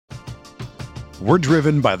We're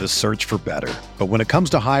driven by the search for better. But when it comes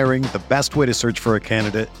to hiring, the best way to search for a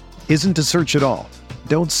candidate isn't to search at all.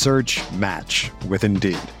 Don't search, match with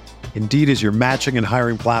Indeed. Indeed is your matching and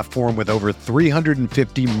hiring platform with over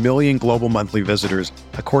 350 million global monthly visitors,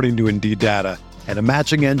 according to Indeed data, and a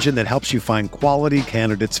matching engine that helps you find quality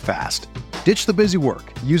candidates fast. Ditch the busy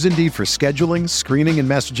work. Use Indeed for scheduling, screening, and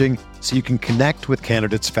messaging so you can connect with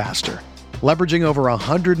candidates faster. Leveraging over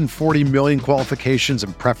 140 million qualifications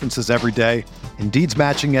and preferences every day, Indeed's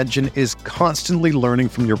matching engine is constantly learning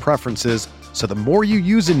from your preferences, so the more you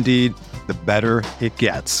use Indeed, the better it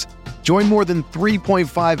gets. Join more than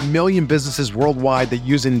 3.5 million businesses worldwide that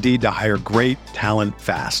use Indeed to hire great talent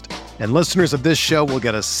fast. And listeners of this show will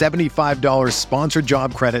get a $75 sponsored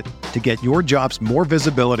job credit to get your jobs more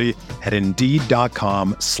visibility at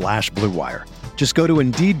Indeed.com/Blue Wire. Just go to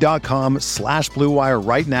Indeed.com/Blue Wire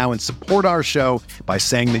right now and support our show by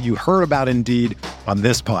saying that you heard about Indeed on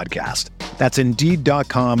this podcast. That's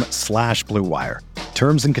Indeed.com/Blue Wire.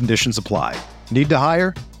 Terms and conditions apply. Need to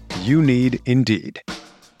hire? You need Indeed.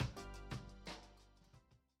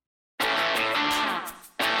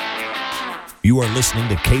 You are listening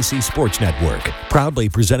to KC Sports Network, proudly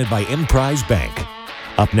presented by Emprise Bank.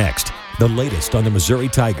 Up next, the latest on the Missouri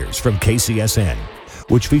Tigers from KCSN,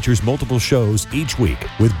 which features multiple shows each week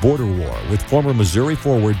with Border War with former Missouri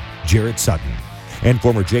forward Jarrett Sutton and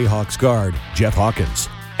former Jayhawks guard Jeff Hawkins,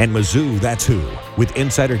 and Mizzou That's Who with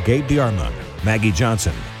insider Gabe DeArmond, Maggie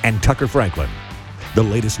Johnson, and Tucker Franklin. The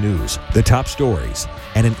latest news, the top stories,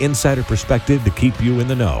 and an insider perspective to keep you in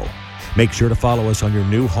the know. Make sure to follow us on your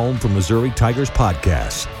new home for Missouri Tigers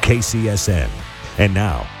podcasts, KCSN. And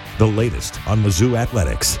now, the latest on Mizzou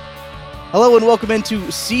Athletics. Hello and welcome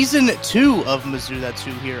into Season 2 of Mizzou That's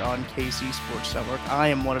Who here on KC Sports Network. I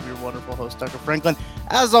am one of your wonderful hosts, Tucker Franklin.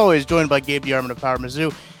 As always, joined by Gabe DeArmond of Power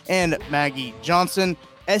Mizzou and Maggie Johnson.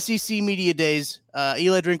 SEC Media Days,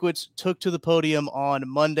 Eli Drinkwitz took to the podium on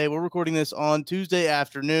Monday. We're recording this on Tuesday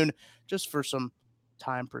afternoon, just for some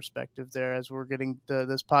time perspective there as we're getting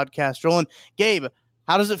this podcast rolling. Gabe,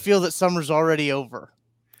 how does it feel that summer's already over?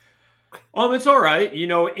 It's all right. You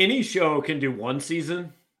know, any show can do one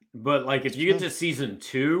season, but like if you get to season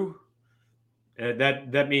 2,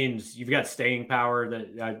 that means you've got staying power,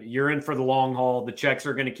 that you're in for the long haul. The checks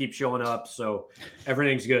are going to keep showing up, so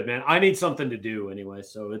everything's good, man. I need something to do anyway,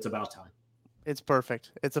 so it's about time. It's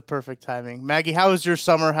perfect. It's a perfect timing. Maggie, how was your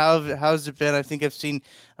summer? How's it been? I think I've seen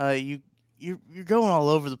you're going all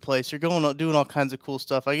over the place. You're doing all kinds of cool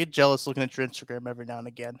stuff. I get jealous looking at your Instagram every now and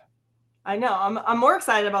again. I know. I'm more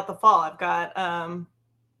excited about the fall. I've got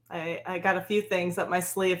I got a few things up my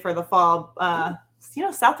sleeve for the fall.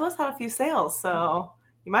 Southwest had a few sales, so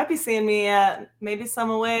you might be seeing me at maybe some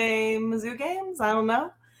away Mizzou games. I don't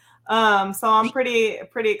know. So I'm pretty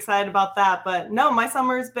excited about that. But no, my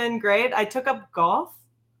summer's been great. I took up golf.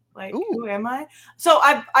 Like, ooh. Who am I? So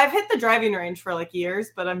I've hit the driving range for like years,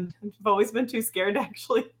 but I've always been too scared to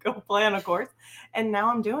actually go play on a course. And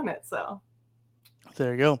now I'm doing it. So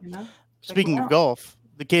there you go. Speaking of golf,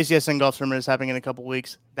 the KCSN golf tournament is happening in a couple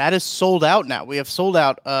weeks. That is sold out now. We have sold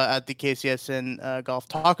out at the KCSN Golf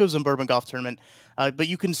Tacos and Bourbon Golf Tournament. But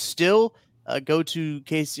you can still go to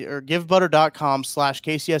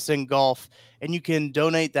givebutter.com/KCSN Golf, and you can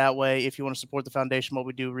donate that way if you want to support the foundation. What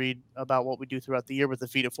we do, read about what we do throughout the year with the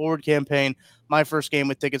Feed It Forward campaign, My First Game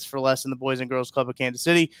with Tickets for Less in the Boys and Girls Club of Kansas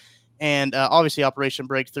City, and obviously Operation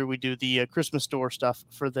Breakthrough. We do the Christmas store stuff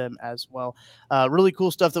for them as well. Really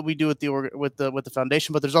cool stuff that we do with the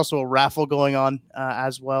foundation. But there's also a raffle going on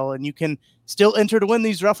as well, and you can still enter to win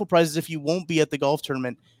these raffle prizes if you won't be at the golf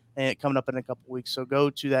tournament coming up in a couple weeks. So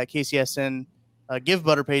go to that KCSN Give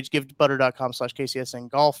Butter page, givebutter.com/KCSN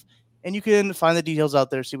Golf, and you can find the details out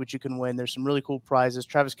there, see what you can win. There's some really cool prizes.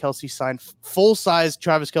 Travis Kelce signed, full-size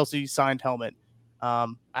Travis Kelce signed helmet.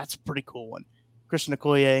 That's a pretty cool one. Christian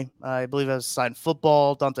Okoye, I believe, has signed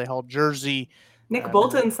football. Dante Hall jersey. Nick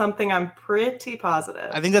Bolton, something I'm pretty positive.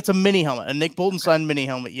 I think that's a mini helmet, a Nick Bolton signed mini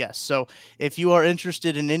helmet, yes. So if you are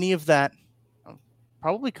interested in any of that,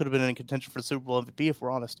 probably could have been in contention for the Super Bowl MVP, if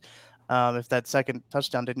we're honest, if that second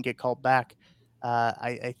touchdown didn't get called back.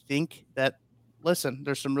 I think that, listen,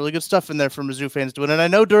 there's some really good stuff in there for Mizzou fans doing. And I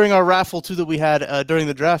know during our raffle, too, that we had during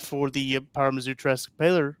the draft for the Power Mizzou Tress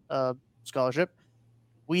Baylor scholarship,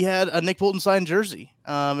 we had a Nick Bolton signed jersey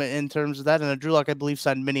in terms of that, and a Drew Lock, I believe,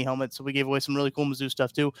 signed mini helmet. So we gave away some really cool Mizzou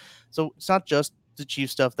stuff, too. So it's not just the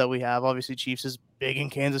Chiefs stuff that we have. Obviously, Chiefs is big in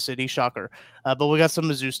Kansas City, shocker. But we got some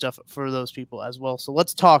Mizzou stuff for those people as well. So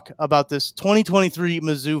let's talk about this 2023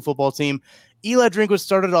 Mizzou football team. Eli Drinkwitz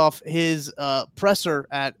started off his presser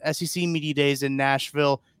at SEC Media Days in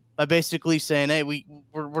Nashville by basically saying, hey,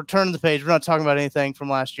 we're turning the page. We're not talking about anything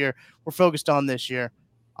from last year. We're focused on this year.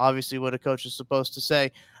 Obviously what a coach is supposed to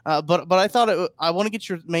say. But I thought I want to get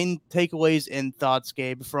your main takeaways and thoughts,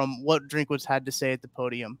 Gabe, from what Drinkwitz had to say at the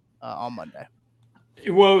podium on Monday.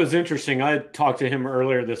 Well, it was interesting. I talked to him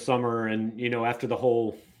earlier this summer, and, after the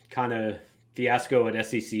whole kind of fiasco at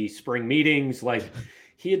SEC spring meetings, like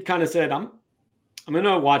he had kind of said, I'm going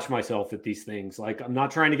to watch myself at these things. Like, I'm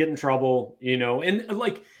not trying to get in trouble, and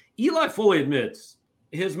like Eli fully admits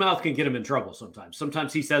his mouth can get him in trouble sometimes.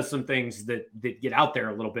 Sometimes he says some things that get out there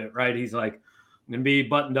a little bit, right? He's like, I'm going to be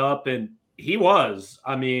buttoned up. And he was.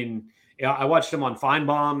 I mean, I watched him on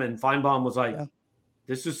Feinbaum, and Feinbaum was like,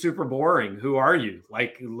 this is super boring. Who are you?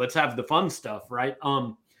 Like, let's have the fun stuff, right?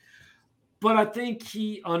 But I think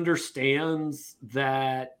he understands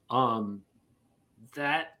that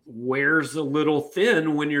that wears a little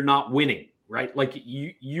thin when you're not winning. Right. Like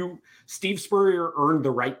Steve Spurrier earned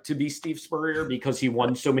the right to be Steve Spurrier because he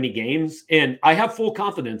won so many games. And I have full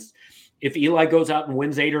confidence if Eli goes out and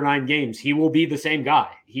wins 8 or 9 games, he will be the same guy.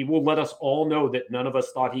 He will let us all know that none of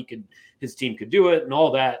us thought his team could do it and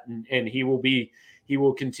all that. And he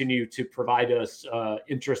will continue to provide us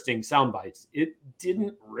interesting sound bites. It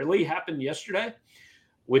didn't really happen yesterday,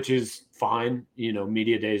 which is fine.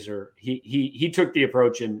 Media days he took the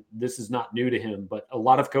approach, and this is not new to him, but a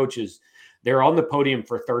lot of coaches, they're on the podium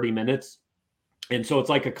for 30 minutes. And so it's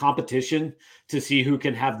like a competition to see who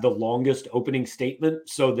can have the longest opening statement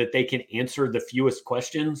so that they can answer the fewest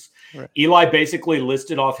questions. Right. Eli basically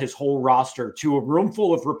listed off his whole roster to a room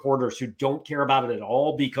full of reporters who don't care about it at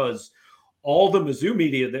all, because all the Mizzou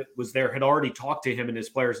media that was there had already talked to him and his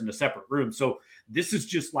players in a separate room. So this is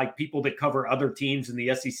just like people that cover other teams in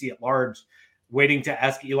the SEC at large waiting to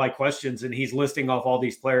ask Eli questions. And he's listing off all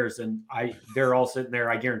these players, and they're all sitting there,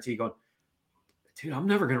 I guarantee, going, dude, I'm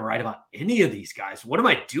never going to write about any of these guys. What am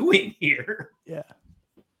I doing here? Yeah.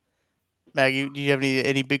 Maggie, do you have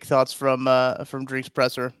any big thoughts from Drink's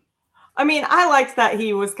presser? I mean, I liked that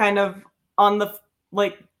he was kind of on the,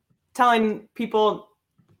 telling people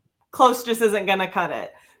close just isn't going to cut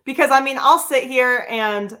it. Because, I mean, I'll sit here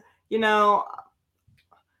and,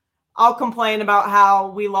 I'll complain about how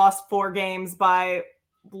we lost 4 games by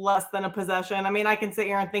less than a possession. I mean, I can sit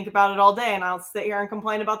here and think about it all day, and I'll sit here and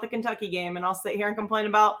complain about the Kentucky game, and I'll sit here and complain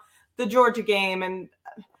about the Georgia game, and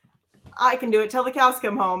I can do it till the cows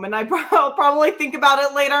come home. And I'll probably think about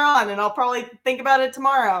it later on, and I'll probably think about it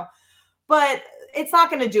tomorrow, but it's not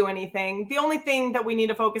going to do anything. The only thing that we need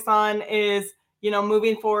to focus on is,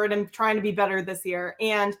 moving forward and trying to be better this year.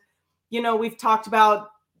 And, we've talked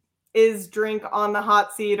about, is Drink on the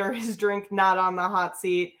hot seat or is Drink not on the hot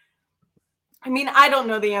seat? I mean, I don't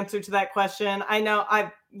know the answer to that question. I know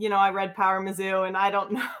I read Power Mizzou, and I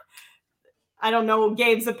don't know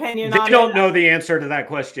Gabe's opinion on it. They don't know the answer to that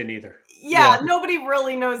question either. Yeah, nobody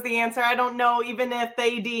really knows the answer. I don't know even if the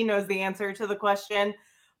AD knows the answer to the question.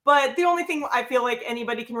 But the only thing I feel like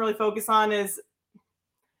anybody can really focus on is,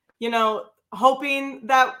 hoping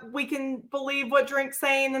that we can believe what Drink's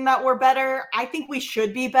saying and that we're better. I think we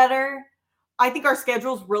should be better. I think our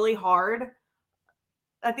schedule's really hard.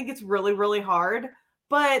 I think it's really, really hard,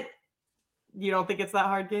 but you don't think it's that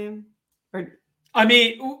hard, game? I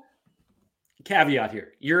mean, caveat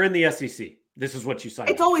here. You're in the SEC. This is what you signed.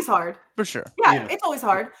 It's always hard. For sure. Yeah, it's always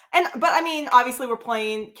hard. But I mean, obviously we're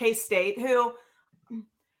playing K-State, who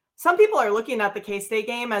some people are looking at the K-State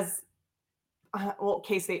game as,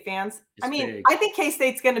 K-State fans. It's big. I think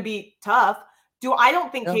K-State's going to be tough. I don't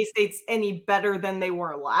think K-State's any better than they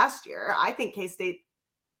were last year. I think K-State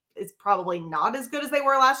is probably not as good as they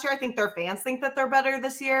were last year. I think their fans think that they're better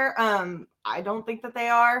this year. I don't think that they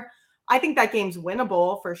are. I think that game's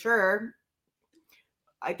winnable for sure.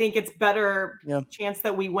 I think it's better chance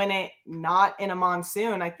that we win it not in a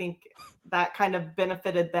monsoon. I think that kind of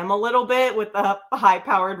benefited them a little bit with the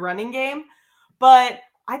high-powered running game. But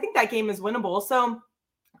I think that game is winnable. So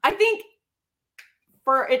I think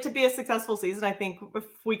for it to be a successful season, I think if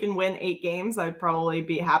we can win 8 games, I'd probably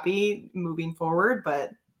be happy moving forward.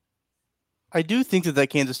 But I do think that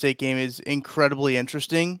Kansas State game is incredibly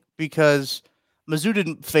interesting because Mizzou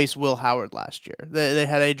didn't face Will Howard last year. They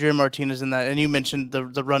had Adrian Martinez in that, and you mentioned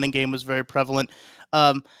the running game was very prevalent.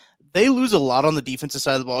 They lose a lot on the defensive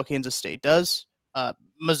side of the ball. Kansas State does.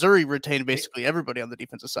 Missouri retained basically everybody on the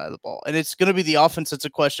defensive side of the ball, and it's going to be the offense that's a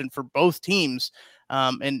question for both teams,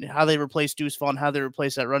 and how they replace Deuce Vaughn, how they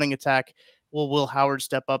replace that running attack. Will Howard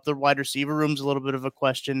step up? The wide receiver room's a little bit of a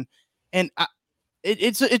question, and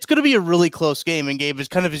it's going to be a really close game. And Gabe, is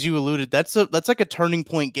kind of as you alluded, that's like a turning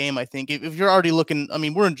point game. I think if you're already looking, I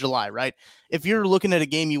mean, we're in July, right? If you're looking at a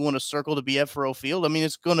game you want to circle to be at for Field, I mean,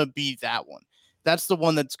 it's going to be that one. that's the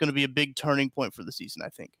one that's going to be a big turning point for the season, I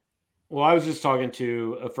think. Well, I was just talking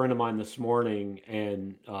to a friend of mine this morning,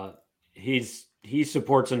 and he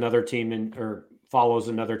supports another team or follows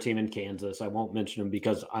another team in Kansas. I won't mention him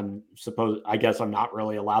because I guess I'm not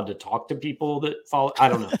really allowed to talk to people that follow. I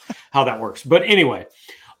don't know how that works, but anyway,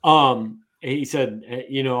 he said,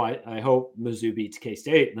 I hope Mizzou beats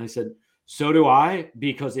K-State, and I said, so do I,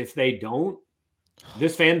 because if they don't,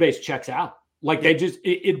 this fan base checks out. Like they just,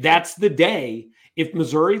 that's the day. If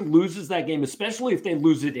Missouri loses that game, especially if they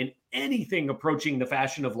lose it in anything approaching the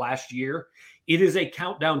fashion of last year, it is a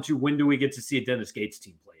countdown to when do we get to see a Dennis Gates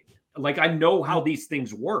team play again. Like, I know how these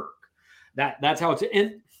things work. That's how it's,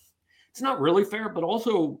 and it's not really fair, but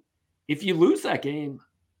also if you lose that game,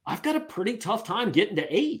 I've got a pretty tough time getting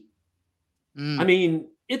to 8. I mean,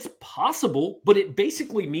 it's possible, but it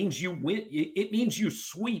basically means you win. It means you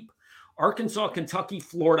sweep Arkansas, Kentucky,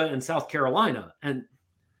 Florida, and South Carolina. And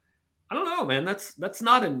I don't know, man, that's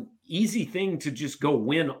not an easy thing to just go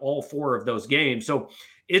win all 4 of those games. So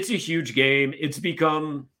it's a huge game. It's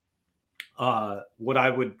become what I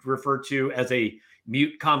would refer to as a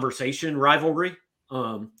mute conversation rivalry.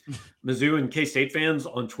 Mizzou and K-State fans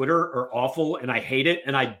on Twitter are awful, and I hate it.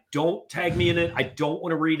 And I don't tag me in it. I don't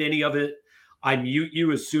want to read any of it. I mute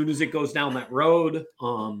you as soon as it goes down that road.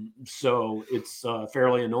 So it's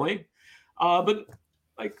fairly annoying. But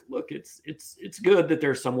like, look, it's good that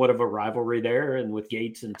there's somewhat of a rivalry there, and with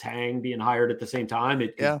Gates and Tang being hired at the same time,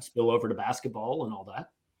 it can spill over to basketball and all that.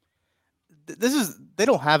 They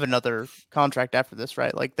don't have another contract after this,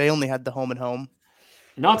 right? Like, they only had the home and home.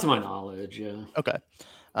 Not to my knowledge, yeah. Okay.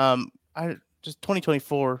 I just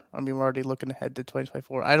 2024. I mean, we're already looking ahead to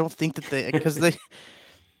 2024. I don't think that because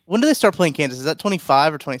when do they start playing Kansas? Is that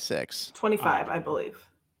 25 or 26? 25, I believe.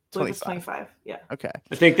 25. Yeah. Okay.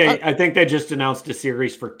 I think they just announced a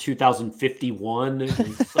series for 2051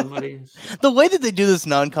 against somebody. The way that they do this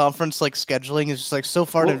non-conference like scheduling is just like so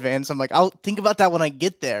far in advance. I'm like, I'll think about that when I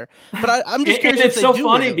get there. But I'm just curious. And it's so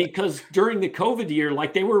funny because during the COVID year,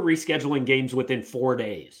 like, they were rescheduling games within 4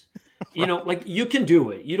 days. You know, like, you can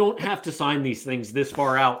do it. You don't have to sign these things this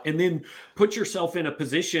far out and then put yourself in a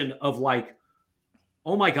position of like,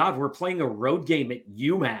 oh my God, we're playing a road game at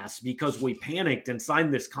UMass because we panicked and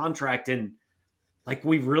signed this contract, and like,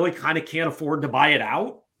 we really kind of can't afford to buy it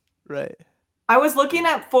out. Right. I was looking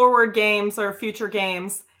at forward games or future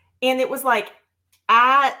games, and it was like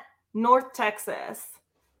at North Texas,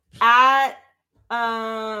 at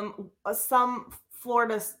some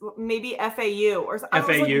Florida, maybe FAU or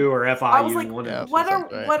FAU or FIU. I was like,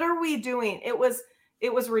 what are we doing? It was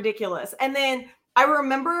ridiculous. And then I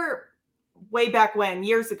remember way back when,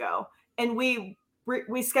 years ago, and we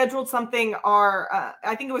scheduled something.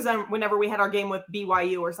 I think it was whenever we had our game with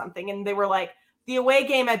BYU or something, and they were like, the away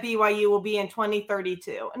game at BYU will be in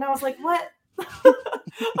 2032, and I was like, what? I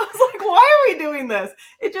was like, why are we doing this?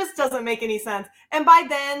 It just doesn't make any sense. And by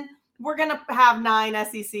then, we're gonna have 9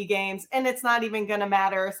 SEC games, and it's not even gonna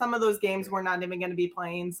matter. Some of those games we're not even gonna be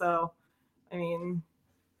playing. So, I mean,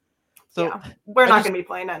 we're not gonna be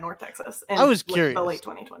playing at North Texas. I was curious. The late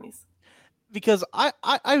 2020s. Because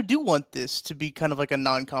I do want this to be kind of like a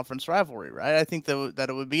non-conference rivalry, right? I think that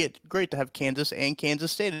it would be great to have Kansas and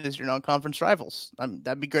Kansas State as your non-conference rivals.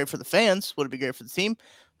 That'd be great for the fans. Would it be great for the team?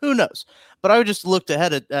 Who knows? But I just looked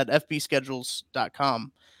ahead at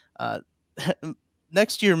fbschedules.com.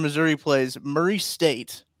 Next year, Missouri plays Murray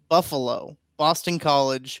State, Buffalo, Boston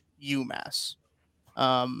College, UMass.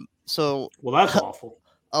 Well, that's awful.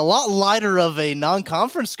 A lot lighter of a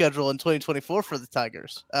non-conference schedule in 2024 for the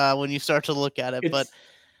Tigers when you start to look at it. But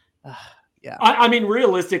yeah, I mean,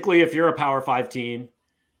 realistically, if you're a Power 5 team,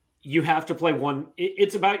 you have to play one.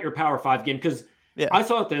 It's about your Power 5 game, because I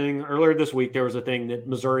saw a thing earlier this week. There was a thing that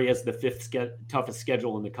Missouri has the 5th toughest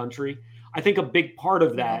schedule in the country. I think a big part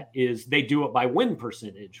of that is they do it by win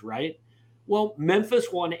percentage, right? Well,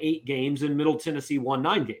 Memphis won 8 games and Middle Tennessee won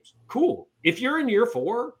 9 games. Cool. If you're in year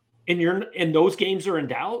 4, and those games are in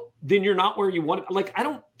doubt, then you're not where you want to. Like, I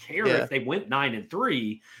don't care if they went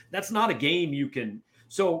 9-3. That's not a game you can.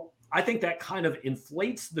 So I think that kind of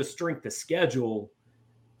inflates the strength of schedule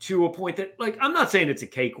to a point that, like, I'm not saying it's a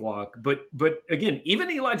cakewalk, but again, even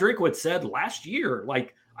Eli Drinkwitz said last year,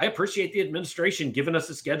 like, I appreciate the administration giving us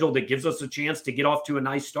a schedule that gives us a chance to get off to a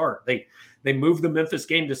nice start. They moved the Memphis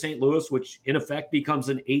game to St. Louis, which in effect becomes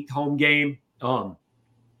an 8th home game.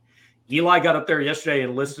 Eli got up there yesterday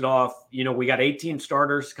and listed off, we got 18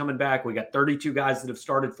 starters coming back. We got 32 guys that have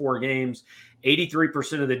started 4 games.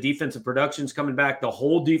 83% of the defensive production's coming back. The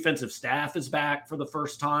whole defensive staff is back for the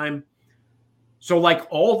first time. So, like,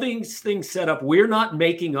 all these things set up, we're not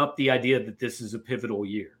making up the idea that this is a pivotal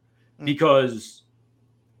year, because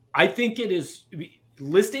I think it is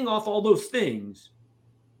listing off all those things.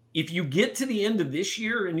 If you get to the end of this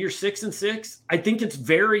year and you're 6-6, I think it's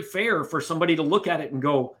very fair for somebody to look at it and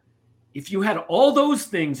go, if you had all those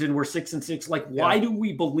things and we're 6-6, like, why do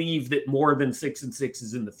we believe that more than 6-6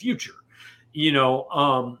 is in the future?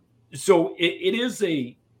 So it is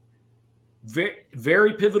a very,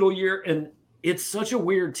 very pivotal year. And it's such a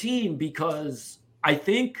weird team because I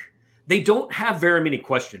think they don't have very many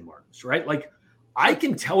question marks, right? Like, I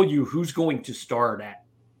can tell you who's going to start at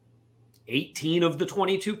 18 of the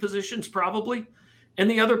 22 positions probably.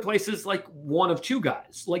 And the other places, like, one of two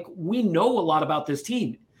guys. Like, we know a lot about this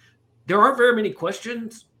team. There aren't very many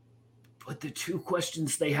questions, but the two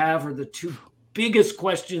questions they have are the two biggest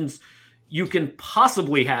questions you can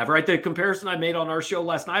possibly have, right? The comparison I made on our show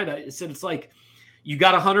last night, I said it's like you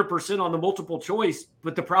got 100% on the multiple choice,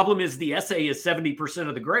 but the problem is the essay is 70%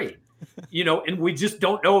 of the grade, and we just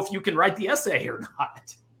don't know if you can write the essay or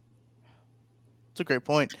not. That's a great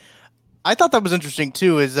point. I thought that was interesting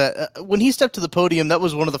too, is that when he stepped to the podium, that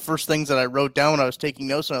was one of the first things that I wrote down when I was taking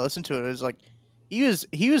notes and I listened to it. It was like, he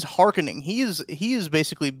was hearkening. He is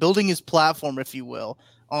basically building his platform, if you will,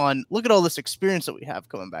 on look at all this experience that we have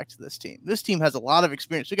coming back to this team. This team has a lot of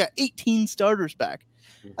experience. We got 18 starters back.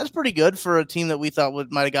 That's pretty good for a team that we thought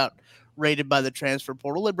might have got rated by the transfer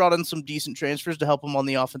portal. They brought in some decent transfers to help them on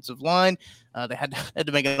the offensive line. They had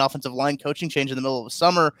to make an offensive line coaching change in the middle of the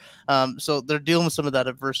summer. So they're dealing with some of that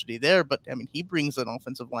adversity there. But, I mean, he brings an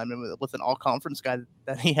offensive lineman with an all-conference guy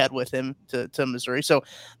that he had with him to Missouri. So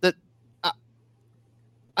that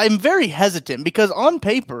I'm very hesitant because on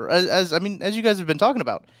paper, as you guys have been talking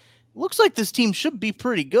about, it looks like this team should be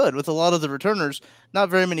pretty good with a lot of the returners. Not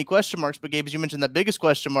very many question marks, but Gabe, as you mentioned, that biggest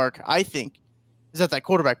question mark, I think, is at that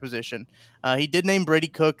quarterback position. He did name Brady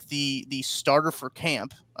Cook the starter for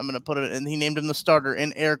camp. I'm going to put it, and he named him the starter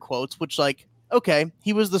in air quotes, which, like, okay,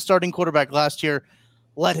 he was the starting quarterback last year.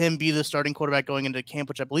 Let him be the starting quarterback going into camp,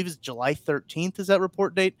 which I believe is July 13th. Is that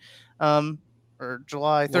report date? Or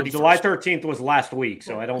July 31st. Well, July 13th was last week,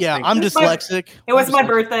 so I don't think... Yeah, I'm dyslexic. It was my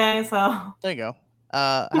birthday, so... There you go.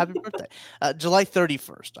 Happy birthday. July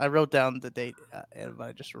 31st. I wrote down the date, and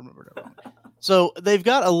I just remembered it wrong. So they've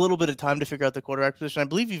got a little bit of time to figure out the quarterback position. I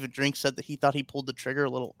believe even Drink said that he thought he pulled the trigger a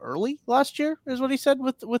little early last year, is what he said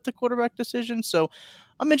with the quarterback decision. So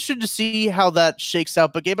I'm interested to see how that shakes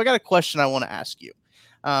out. But Gabe, I got a question I want to ask you.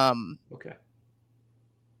 Okay.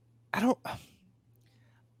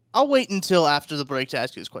 I'll wait until after the break to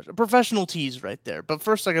ask you this question. A professional tease right there. But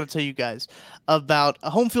first, I got to tell you guys about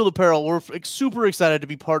Home Field Apparel. We're super excited to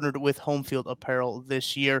be partnered with Home Field Apparel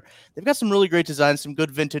this year. They've got some really great designs, some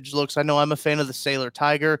good vintage looks. I know I'm a fan of the Sailor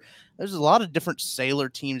Tiger. There's a lot of different Sailor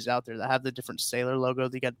teams out there that have the different Sailor logo.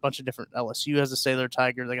 They got a bunch of different. LSU has the Sailor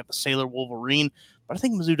Tiger. They got the Sailor Wolverine. But I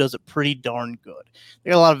think Mizzou does it pretty darn good. They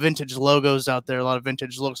got a lot of vintage logos out there, a lot of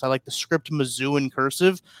vintage looks. I like the script Mizzou in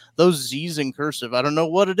cursive. Those Z's in cursive, I don't know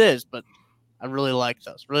what it is, but I really like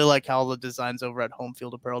those. Really like how the designs over at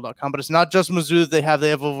homefieldapparel.com. But it's not just Mizzou that they have. They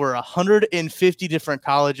have over 150 different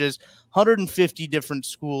colleges, 150 different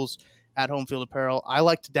schools at Home Field Apparel. I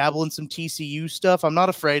like to dabble in some TCU stuff. I'm not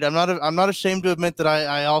afraid. I'm not ashamed to admit that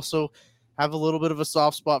I also have a little bit of a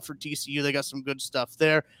soft spot for TCU. They got some good stuff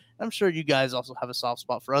there. I'm sure you guys also have a soft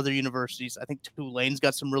spot for other universities. I think Tulane's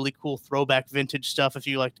got some really cool throwback vintage stuff if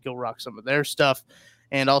you like to go rock some of their stuff.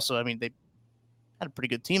 And also, I mean, they had a pretty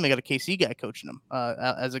good team. They got a KC guy coaching them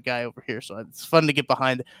as a guy over here. So it's fun to get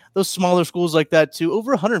behind those smaller schools like that too.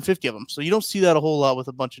 Over 150 of them. So you don't see that a whole lot with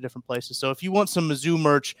a bunch of different places. So if you want some Mizzou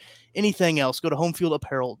merch, anything else, go to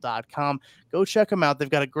homefieldapparel.com. Go check them out. They've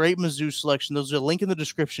got a great Mizzou selection. There's a link in the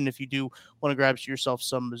description if you do want to grab yourself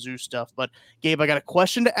some Mizzou stuff. But Gabe, I got a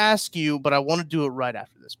question to ask you, but I want to do it right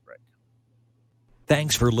after this break.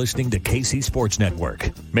 Thanks for listening to KC Sports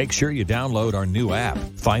Network. Make sure you download our new app.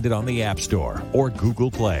 Find it on the App Store or Google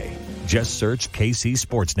Play. Just search KC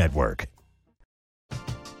Sports Network.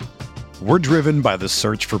 We're driven by the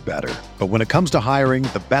search for better. But when it comes to hiring,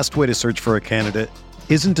 the best way to search for a candidate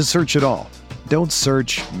isn't to search at all. Don't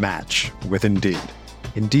search, match with Indeed.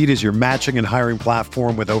 Indeed is your matching and hiring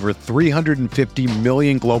platform with over 350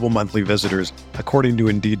 million global monthly visitors, according to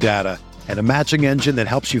Indeed data, and a matching engine that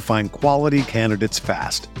helps you find quality candidates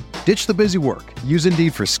fast. Ditch the busy work. Use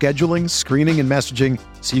Indeed for scheduling, screening, and messaging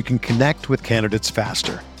so you can connect with candidates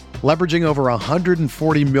faster. Leveraging over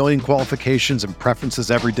 140 million qualifications and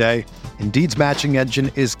preferences every day, Indeed's matching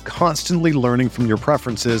engine is constantly learning from your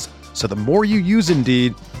preferences, so the more you use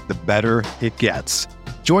Indeed, the better it gets.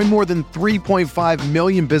 Join more than 3.5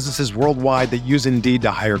 million businesses worldwide that use Indeed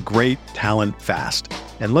to hire great talent fast.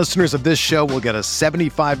 And listeners of this show will get a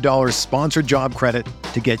 $75 sponsored job credit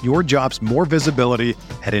to get your jobs more visibility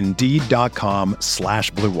at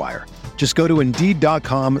Indeed.com/Blue Wire. Just go to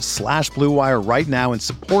Indeed.com/Blue Wire right now and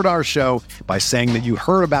support our show by saying that you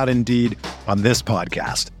heard about Indeed on this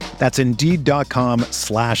podcast. That's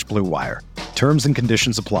Indeed.com/Blue Wire. Terms and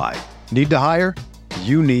conditions apply. Need to hire?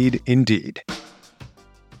 You need Indeed.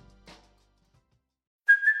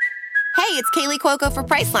 Hey, it's Kaylee Cuoco for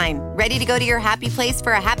Priceline. Ready to go to your happy place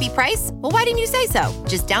for a happy price? Well, why didn't you say so?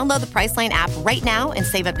 Just download the Priceline app right now and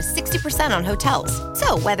save up to 60% on hotels.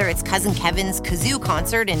 So whether it's Cousin Kevin's Kazoo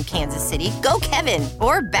Concert in Kansas City, go Kevin,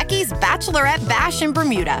 or Becky's Bachelorette Bash in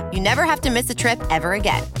Bermuda, you never have to miss a trip ever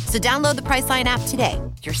again. So download the Priceline app today.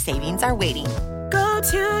 Your savings are waiting. Go to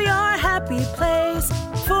your happy place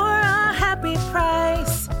for a happy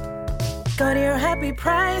price. Go to your happy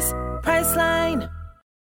price, Priceline.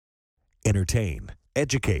 Entertain,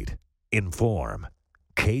 educate, inform.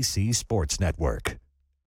 KC Sports Network.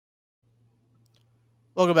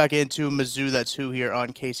 Welcome back into Mizzou. That's who here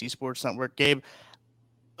on KC Sports Network. Gabe,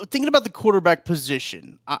 thinking about the quarterback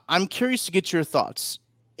position, I'm curious to get your thoughts.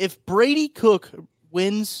 If Brady Cook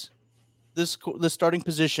wins the starting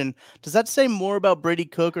position, does that say more about Brady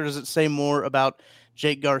Cook or does it say more about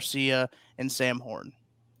Jake Garcia and Sam Horn?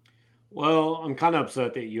 Well, I'm kind of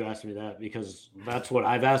upset that you asked me that because that's what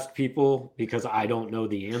I've asked people because I don't know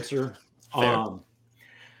the answer.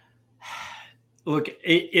 Look,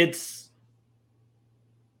 it's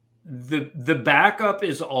the backup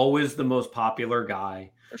is always the most popular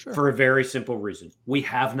guy for a very simple reason. We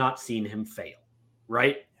have not seen him fail,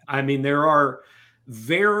 right? I mean, there are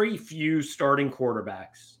very few starting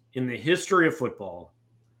quarterbacks in the history of football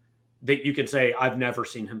that you can say, I've never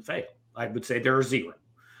seen him fail. I would say there are zero.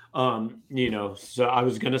 So I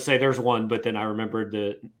was going to say there's one, but then I remembered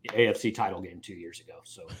the AFC title game 2 years ago.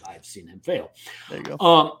 So I've seen him fail. There you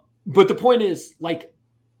go. But the point is, like,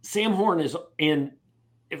 Sam Horn is, and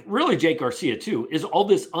really Jake Garcia too, is all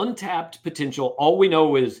this untapped potential. All we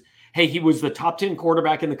know is, hey, he was the top 10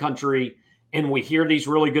 quarterback in the country, and we hear these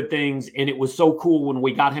really good things, and it was so cool when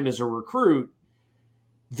we got him as a recruit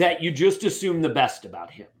that you just assume the best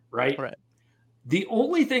about him, right? Right. The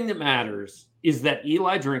only thing that matters is that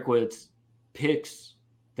Eli Drinkwitz picks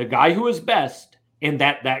the guy who is best and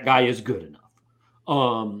that guy is good enough.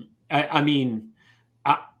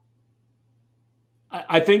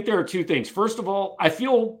 I think there are two things. First of all, I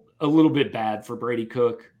feel a little bit bad for Brady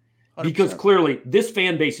Cook 100%. Because clearly this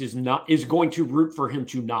fan base is going to root for him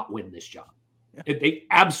to not win this job. Yeah. They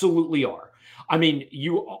absolutely are. I mean,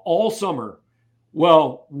 you all summer,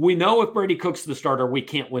 well, we know if Brady Cook's the starter, we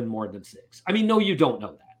can't win more than 6. I mean, no, you don't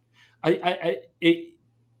know that.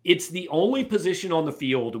 It's the only position on the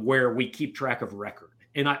field where we keep track of record.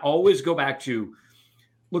 And I always go back to,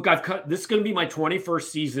 look, this is going to be my 21st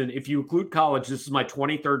season. If you include college, this is my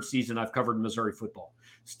 23rd season I've covered Missouri football.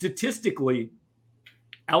 Statistically,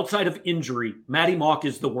 outside of injury, Matty Mock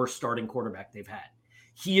is the worst starting quarterback they've had.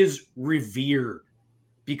 He is revered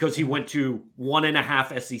because he went to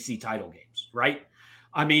 1.5 SEC title games, right?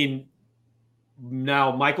 I mean,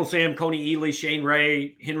 now Michael Sam, Coney Ely, Shane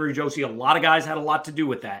Ray, Henry Josie, a lot of guys had a lot to do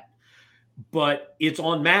with that. But it's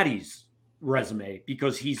on Matty's resume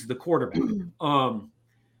because he's the quarterback.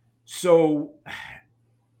 So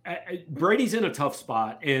Brady's in a tough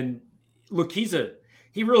spot. And look, he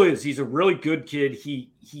really is. He's a really good kid.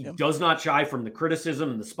 He does not shy from the criticism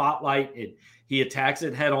and the spotlight. He attacks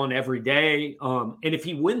it head on every day. And if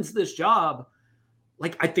he wins this job,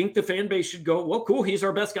 like, I think the fan base should go, well, cool, he's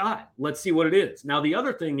our best guy. Let's see what it is. Now, the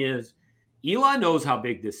other thing is, Eli knows how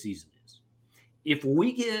big this season is. If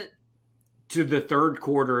we get to the third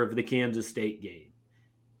quarter of the Kansas State game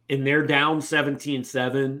and they're down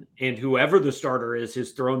 17-7 and whoever the starter is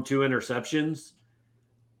has thrown 2 interceptions,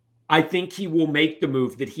 I think he will make the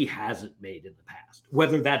move that he hasn't made in the past,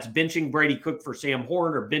 whether that's benching Brady Cook for Sam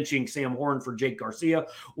Horn or benching Sam Horn for Jake Garcia,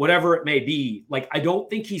 whatever it may be. Like, I don't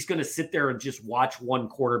think he's going to sit there and just watch one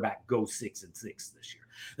quarterback go 6-6 this year.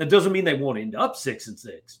 That doesn't mean they won't end up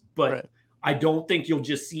 6-6, but right. I don't think you'll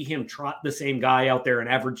just see him trot the same guy out there and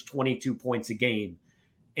average 22 points a game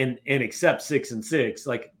and accept 6-6.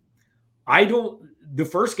 Like, the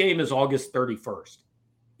first game is August 31st.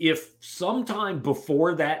 If sometime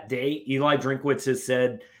before that day, Eli Drinkwitz has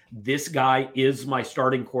said, this guy is my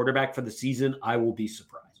starting quarterback for the season, I will be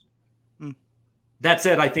surprised. That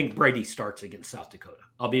said, I think Brady starts against South Dakota.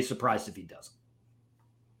 I'll be surprised if he doesn't.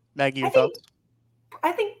 Maggie, your thoughts?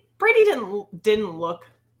 I think Brady didn't look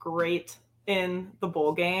great in the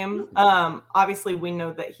bowl game. Obviously, we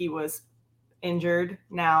know that he was injured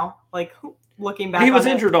now. Like, looking back, he was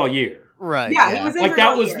injured all year. Right. Yeah, he was injured like that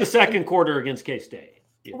all was year. The second quarter against K-State.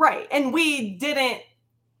 Yeah. Right. And we didn't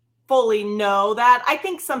fully know that. I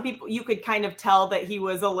think some people, you could kind of tell that he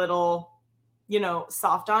was a little,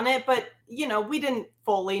 soft on it, but, we didn't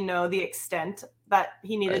fully know the extent that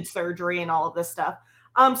he needed surgery and all of this stuff.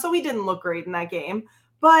 So he didn't look great in that game.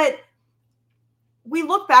 But we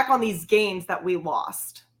look back on these games that we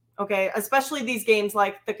lost, okay? Especially these games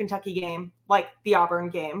like the Kentucky game, like the Auburn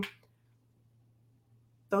game.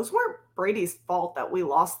 Those weren't Brady's fault that we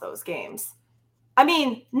lost those games. I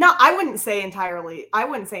mean, I wouldn't say entirely.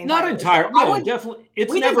 Not entirely. No, definitely.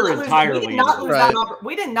 It's never entirely. We did not lose that Auburn.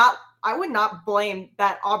 We did not. I would not blame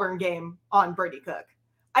that Auburn game on Brady Cook.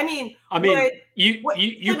 I mean,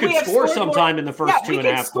 you could score sometime in the first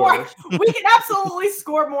 2.5 quarters. We could absolutely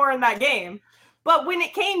score more in that game. But when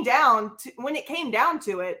it came down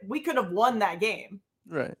to it, we could have won that game.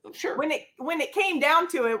 Right. Sure. When it came down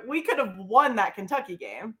to it, we could have won that Kentucky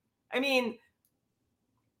game. I mean,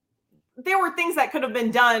 there were things that could have been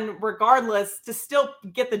done regardless to still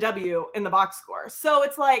get the W in the box score. So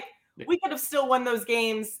it's like we could have still won those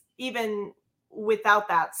games even without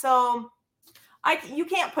that. So you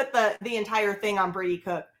can't put the entire thing on Brady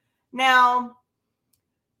Cook. Now,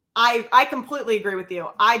 I completely agree with you.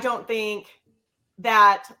 I don't think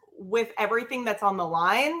that with everything that's on the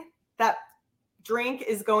line, that Drink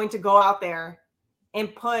is going to go out there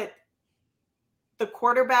and put the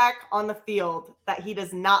quarterback on the field that he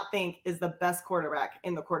does not think is the best quarterback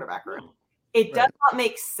in the quarterback room. It does not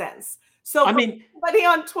make sense. So somebody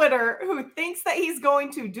on Twitter who thinks that he's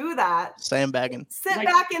going to do that, sandbagging, sit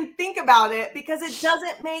back and think about it, because it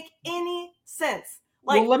doesn't make any sense.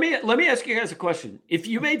 Well, let me ask you guys a question. If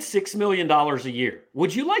you made $6 million a year,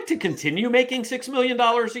 would you like to continue making $6 million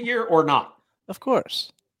a year or not? Of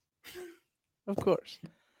course. Of course.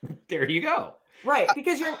 There you go. Right,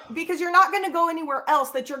 because you're not going to go anywhere else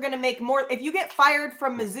that you're going to make more. If you get fired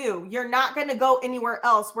from Mizzou, you're not going to go anywhere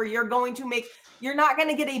else where you're not going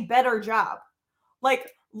to get a better job.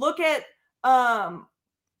 Like, look at I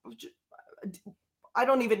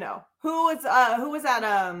don't even know who was at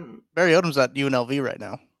Barry Odom's at UNLV right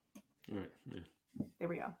now. There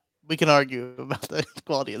we go. We can argue about the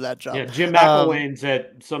quality of that job. Yeah, Jim McElwain's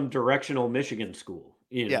at some directional Michigan school.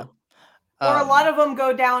 Yeah. Or a lot of them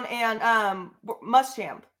go down and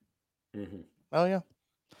Muschamp. Mm-hmm. Oh yeah.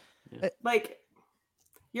 Like,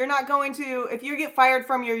 you're not going to, if you get fired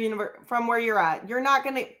from your from where you're at, you're not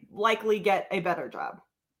going to likely get a better job.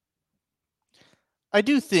 I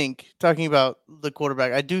do think, talking about the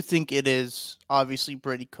quarterback, I do think it is obviously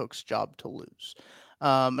Brady Cook's job to lose.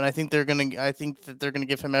 And I think that they're gonna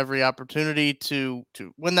give him every opportunity to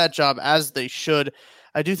win that job, as they should.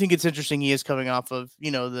 I do think it's interesting. He is coming off of,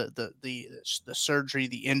 the surgery,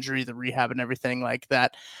 the injury, the rehab, and everything like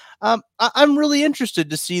that. I'm really interested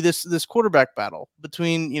to see this quarterback battle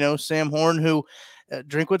between, Sam Horn, who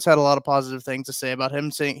Drinkwitz had a lot of positive things to say about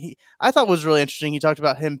him. I thought was really interesting. He talked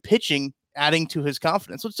about him pitching, adding to his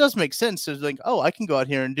confidence, which does make sense. So it's like, oh, I can go out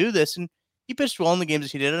here and do this. And he pitched well in the games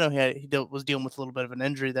that he did. I know he was dealing with a little bit of an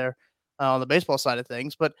injury there on the baseball side of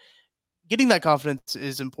things, but getting that confidence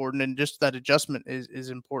is important, and just that adjustment is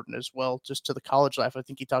important as well, just to the college life. I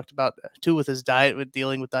think he talked about too with his diet, with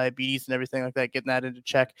dealing with diabetes and everything like that, getting that into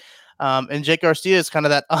check. And Jake Garcia is kind of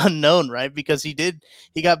that unknown, right? Because he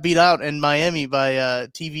got beat out in Miami by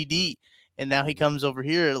TVD, and now he comes over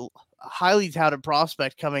here, a highly touted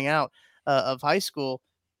prospect coming out of high school.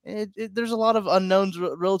 There's a lot of unknowns,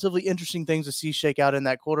 relatively interesting things to see shake out in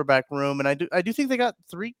that quarterback room. And I do think they got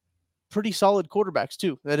 3 pretty solid quarterbacks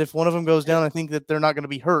too, that if one of them goes down, I think that they're not going to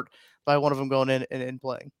be hurt by one of them going in and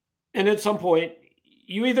playing. And at some point,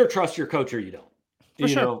 you either trust your coach or you don't.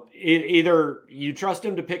 Either you trust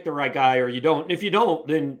him to pick the right guy or you don't. If you don't,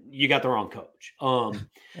 then you got the wrong coach.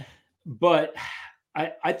 But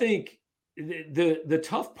I think the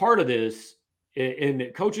tough part of this,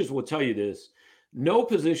 and coaches will tell you this, no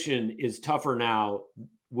position is tougher now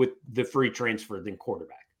with the free transfer than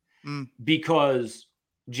quarterback, because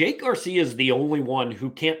Jake Garcia is the only one who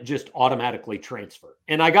can't just automatically transfer.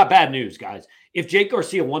 And I got bad news, guys. If Jake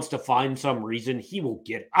Garcia wants to find some reason, he will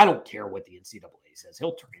get it. I don't care what the NCAA says.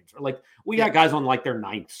 He'll transfer. Like, we got guys on like their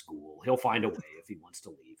 9th school. He'll find a way if he wants to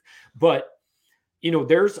leave. But,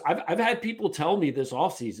 I've had people tell me this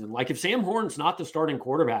offseason, like, if Sam Horn's not the starting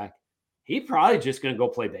quarterback, he's probably just going to go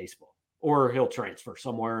play baseball, or he'll transfer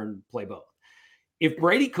somewhere and play both. If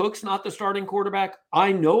Brady Cook's not the starting quarterback,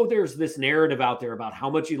 I know there's this narrative out there about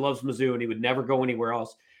how much he loves Mizzou and he would never go anywhere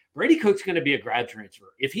else. Brady Cook's going to be a grad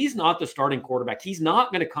transfer. If he's not the starting quarterback, he's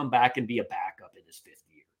not going to come back and be a backup in his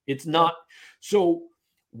 5th year. It's not. So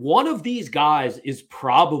one of these guys is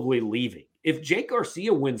probably leaving. If Jake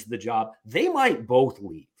Garcia wins the job, they might both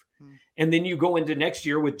leave. And then you go into next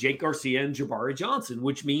year with Jake Garcia and Jabari Johnson,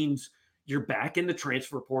 which means you're back in the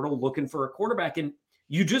transfer portal looking for a quarterback. And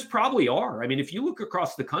you just probably are. I mean, if you look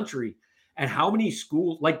across the country at how many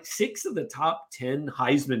schools, like 6 of the top 10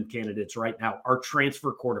 Heisman candidates right now are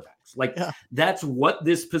transfer quarterbacks. Like that's what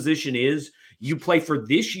this position is. You play for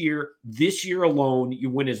this year alone. You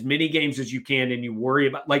win as many games as you can, and you worry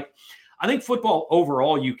about, like, I think football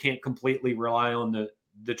overall, you can't completely rely on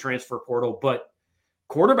the transfer portal, but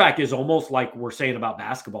quarterback is almost like we're saying about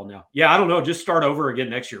basketball now. Yeah, I don't know. Just start over again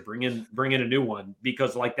next year. Bring in a new one,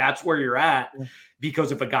 because like that's where you're at.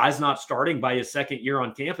 Because if a guy's not starting by his second year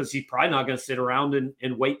on campus, he's probably not going to sit around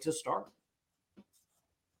and wait to start.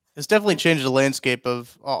 It's definitely changed the landscape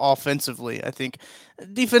of offensively. I think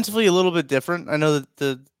defensively a little bit different. I know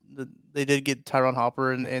that they did get Tyron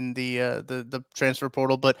Hopper in the transfer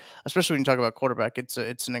portal, but especially when you talk about quarterback, it's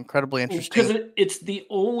an incredibly interesting, because it's the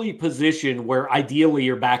only position where ideally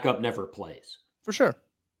your backup never plays. For sure.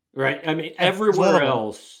 Right. I mean, everywhere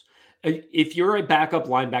else, if you're a backup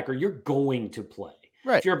linebacker, you're going to play.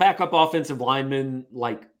 Right. If you're a backup offensive lineman,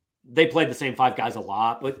 like they play the same 5 guys a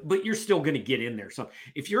lot, but you're still going to get in there. So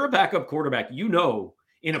if you're a backup quarterback, you know,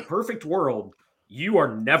 in a perfect world, you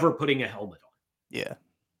are never putting a helmet on. Yeah.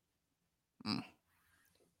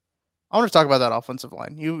 I want to talk about that offensive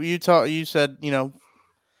line. You said, you know,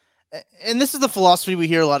 and this is the philosophy we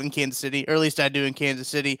hear a lot in Kansas City, or at least I do in Kansas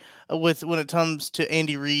City, with when it comes to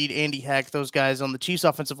Andy Reid, Andy Heck, those guys on the Chiefs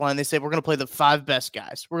offensive line. They say we're going to play the 5 best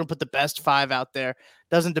guys. We're going to put the best 5 out there.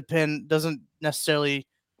 Doesn't necessarily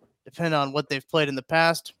depend on what they've played in the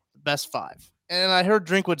past. The best 5. And I heard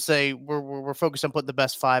Drinkwitz say we're focused on putting the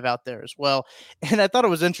best 5 out there as well. And I thought it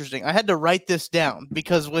was interesting. I had to write this down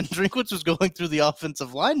because when Drinkwitz was going through the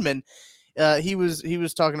offensive linemen, he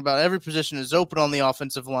was talking about every position is open on the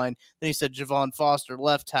offensive line. Then he said Javon Foster,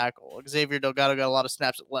 left tackle. Xavier Delgado got a lot of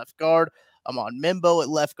snaps at left guard. Amon Mimbo at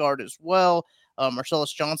left guard as well.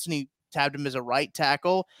 Marcellus Johnson, he tabbed him as a right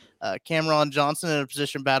tackle. Cameron Johnson in a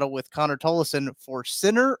position battle with Connor Tollison for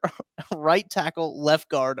center, right tackle, left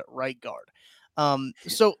guard, right guard.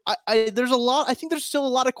 So there's a lot. I think there's still a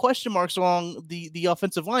lot of question marks along the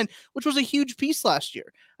offensive line, which was a huge piece last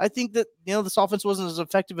year. I think that, you know, this offense wasn't as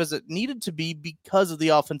effective as it needed to be because of the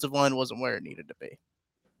offensive line wasn't where it needed to be.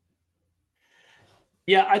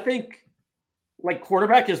 Yeah, I think like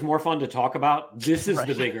quarterback is more fun to talk about. This is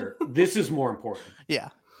Right. this is more important. Yeah.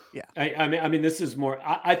 I mean, this is more,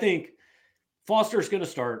 I think Foster's going to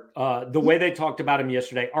start the way they talked about him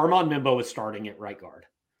yesterday. Armand Mimbo is starting at right guard.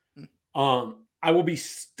 I will be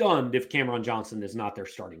stunned if Cameron Johnson is not their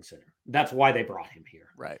starting center. That's why they brought him here.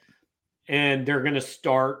 Right. And they're going to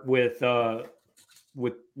start with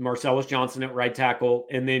Marcellus Johnson at right tackle.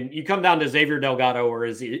 And then you come down to Xavier Delgado or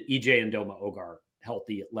is EJ and Doma Ogar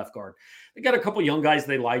healthy at left guard. They got a couple young guys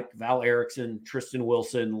they like, Val Erickson, Tristan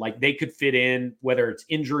Wilson, like they could fit in whether it's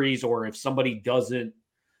injuries or if somebody doesn't,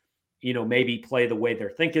 you know, maybe play the way they're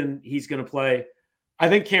thinking he's going to play. I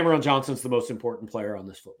think Cameron Johnson's the most important player on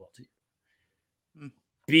this football team.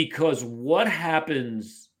 Because what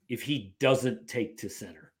happens if he doesn't take to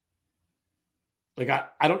center? Like,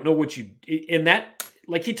 I don't know what you – in that –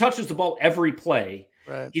 like, he touches the ball every play.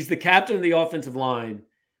 Right. He's the captain of the offensive line.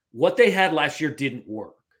 What they had last year didn't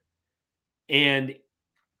work. And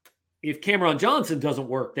if Cameron Johnson doesn't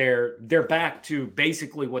work there, they're back to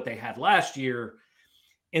basically what they had last year.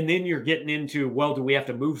 And then you're getting into, well, do we have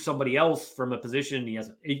to move somebody else from a position he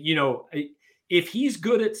hasn't – you know, if he's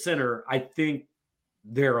good at center, I think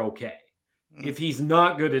they're okay. If he's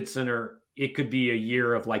not good at center, it could be a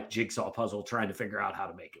year of like jigsaw puzzle trying to figure out how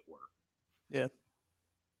to make it work. Yeah.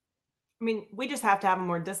 I mean, we just have to have a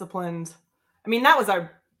more disciplined. I mean, that was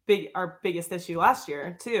our biggest issue last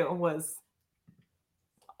year too, was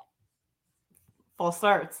false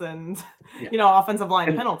starts and you know, offensive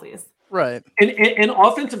line penalties. Right. And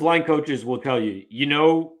offensive line coaches will tell you, you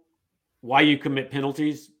know why you commit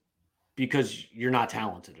penalties? Because you're not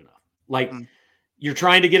talented enough. Like you're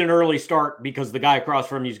trying to get an early start because the guy across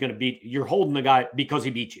from you is going to beat, you're holding the guy because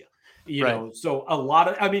he beat you, you know? So a lot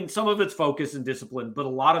of, I mean, some of it's focus and discipline, but a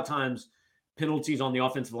lot of times penalties on the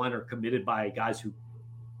offensive line are committed by guys who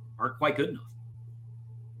aren't quite good enough.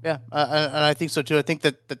 Yeah, and I think so too. I think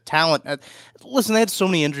that the talent. Listen, they had so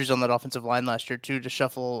many injuries on that offensive line last year too, to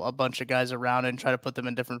shuffle a bunch of guys around and try to put them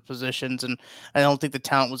in different positions. And I don't think the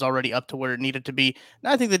talent was already up to where it needed to be.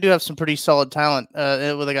 And I think they do have some pretty solid talent.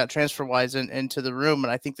 Where they got transfer wise into the room,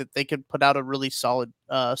 and I think that they could put out a really solid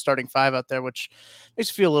starting five out there, which makes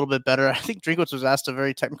you feel a little bit better. I think Drinkwitz was asked a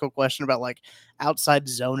very technical question about like outside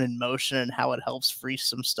zone in motion and how it helps free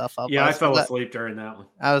some stuff up. Yeah, I fell asleep during that one.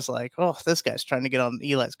 I was like, oh, this guy's trying to get on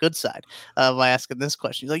Eli's good side by asking this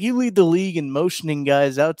question. He's like, you lead the league in motioning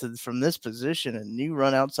guys out from this position and you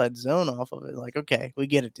run outside zone off of it. Like, okay, we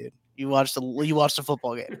get it, dude. You watched the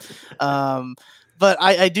football game. But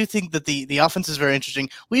I do think that the offense is very interesting.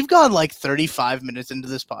 We've gone like 35 minutes into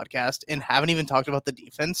this podcast and haven't even talked about the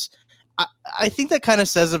defense. I think that kind of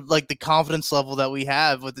says of like the confidence level that we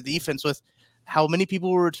have with the defense, with how many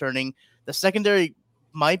people were returning. The secondary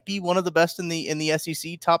might be one of the best in the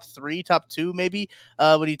SEC, top 3, top 2, maybe.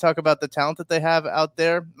 When you talk about the talent that they have out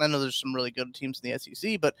there, I know there's some really good teams in the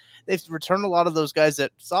SEC, but they've returned a lot of those guys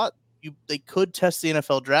that thought they could test the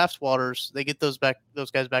NFL draft waters. They get those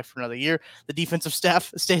guys back for another year. The defensive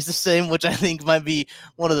staff stays the same, which I think might be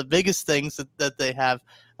one of the biggest things that they have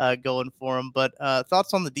going for them. But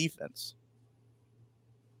thoughts on the defense?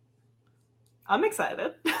 I'm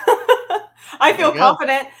excited. I feel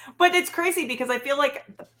confident, but it's crazy because I feel like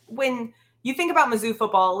when you think about Mizzou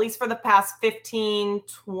football, at least for the past 15,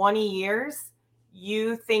 20 years,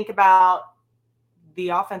 you think about the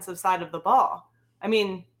offensive side of the ball. I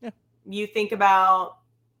mean, you think about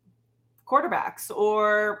quarterbacks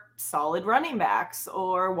or solid running backs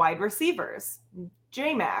or wide receivers,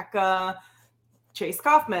 J-Mac, Chase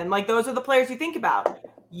Kaufman. Like, those are the players you think about.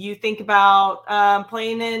 You think about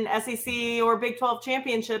playing in SEC or Big 12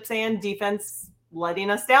 championships and defense letting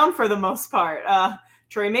us down for the most part.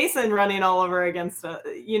 Trey Mason running all over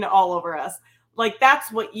all over us. Like,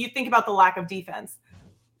 that's what you think about, the lack of defense.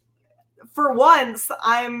 For once,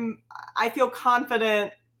 I feel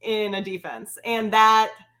confident in a defense, and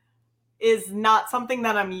that is not something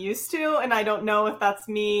that I'm used to. And I don't know if that's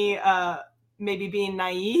me maybe being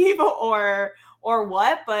naive or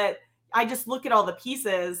what, but I just look at all the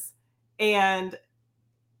pieces and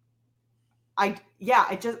I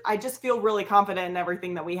just feel really confident in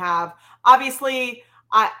everything that we have. Obviously,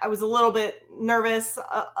 I was a little bit nervous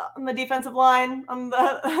on the defensive line, on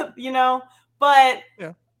the, but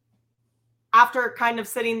yeah. After kind of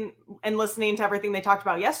sitting and listening to everything they talked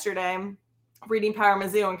about yesterday, reading Power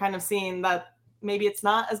Mizzou and kind of seeing that maybe it's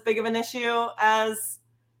not as big of an issue as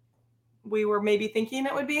we were maybe thinking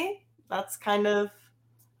it would be. That's kind of,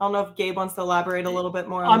 I don't know if Gabe wants to elaborate a little bit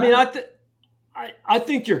more on that. I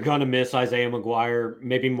think you're going to miss Isaiah McGuire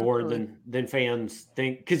maybe more than fans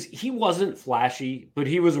think, because he wasn't flashy, but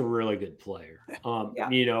he was a really good player,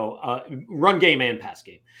 run game and pass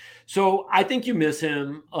game. So I think you miss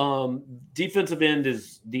him. Defensive end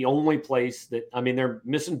is the only place that, they're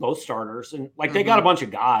missing both starters, and they got a bunch of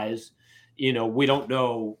guys, we don't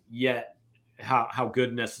know yet how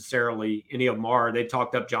good necessarily any of them are. They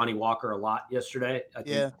talked up Johnny Walker a lot yesterday. I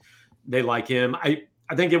think they like him. I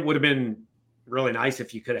think it would have been really nice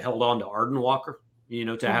if you could have held on to Arden Walker,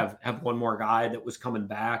 to have one more guy that was coming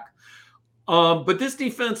back. But this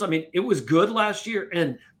defense, it was good last year.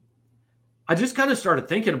 And I just kind of started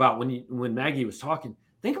thinking about when Maggie was talking,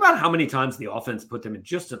 think about how many times the offense put them in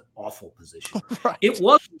just an awful position. Right. It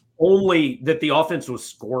wasn't only that the offense was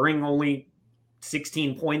scoring only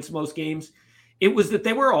 16 points most games. It was that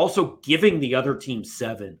they were also giving the other team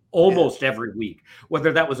 7 almost every week,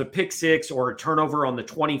 whether that was a pick 6 or a turnover on the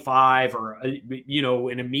 25 or,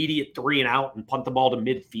 an immediate 3 and out and punt the ball to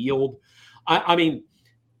midfield.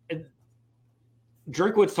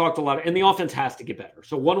 Drinkwitz talked a lot, and the offense has to get better.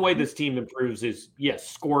 So one way this team improves is, yes,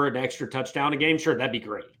 score an extra touchdown a game. Sure, that'd be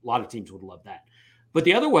great. A lot of teams would love that. But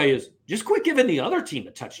the other way is just quit giving the other team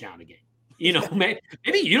a touchdown a game.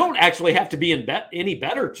 Maybe you don't actually have to be any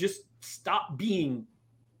better. Just stop being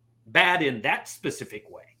bad in that specific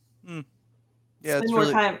way. Yeah,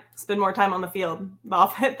 spend more time on the field. The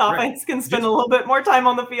offense can spend a little bit more time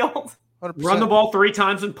on the field. 100%. Run the ball 3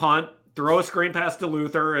 times and punt. Throw a screen pass to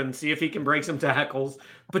Luther and see if he can break some tackles.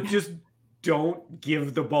 But just don't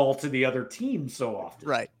give the ball to the other team so often.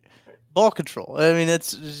 Right. Ball control. You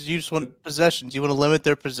just want possessions. You want to limit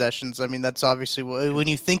their possessions. That's obviously when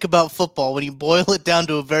you think about football, when you boil it down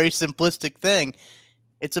to a very simplistic thing,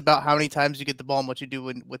 it's about how many times you get the ball and what you do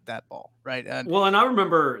with that ball, right? And I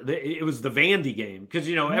remember it was the Vandy game because,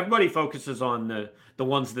 everybody focuses on the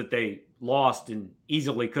ones that they lost and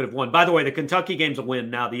easily could have won. By the way, the Kentucky game's a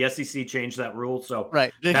win now. The SEC changed that rule, so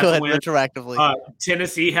right. Go ahead retroactively.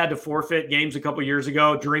 Tennessee had to forfeit games a couple years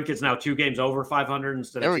ago. Drink is now 2 games over 500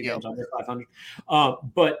 instead of 2 games under 500.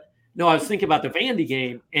 But no, I was thinking about the Vandy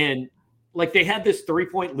game, and they had this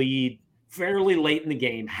 3-point lead fairly late in the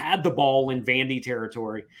game, had the ball in Vandy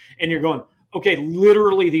territory, and you're going, okay,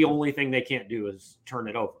 literally the only thing they can't do is turn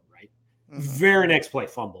it over, right? Mm-hmm. Very next play,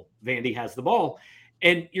 fumble. Vandy has the ball.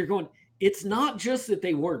 And you're going, it's not just that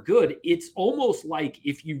they weren't good. It's almost like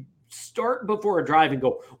if you start before a drive and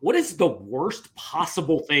go, what is the worst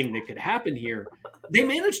possible thing that could happen here? They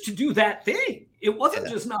managed to do that thing. It wasn't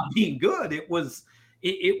just not being good. It was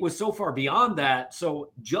so far beyond that.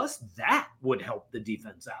 So just that would help the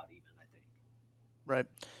defense out even, I think. Right.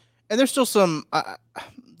 And there's still some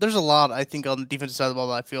there's a lot, I think, on the defensive side of the ball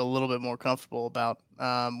that I feel a little bit more comfortable about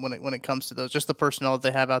when it comes to those, just the personnel that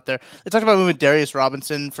they have out there. They talked about moving Darius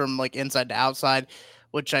Robinson from like inside to outside,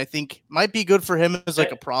 which I think might be good for him as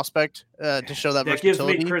like a prospect to show that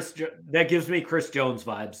versatility. That gives me Chris Jones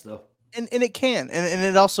vibes, though. And it can.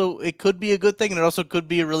 And it could be a good thing, and it also could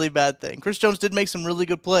be a really bad thing. Chris Jones did make some really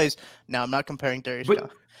good plays. Now, I'm not comparing Darius.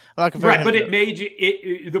 But it made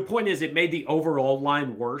you. The point is, it made the overall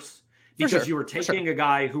line worse because you were taking a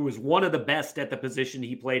guy who was one of the best at the position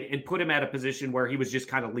he played and put him at a position where he was just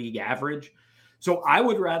kind of league average. So I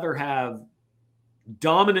would rather have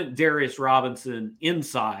dominant Darius Robinson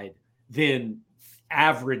inside than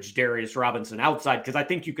average Darius Robinson outside, because I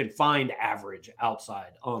think you can find average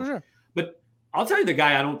outside. But I'll tell you, the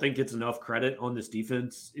guy I don't think gets enough credit on this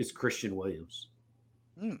defense is Christian Williams.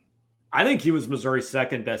 I think he was Missouri's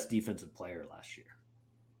second best defensive player last year.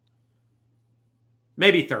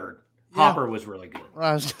 Maybe third. Hopper was really good.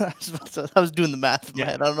 I was doing the math in my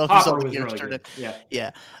head. I don't know if Hopper was really good.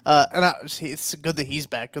 Yeah. And it's good that he's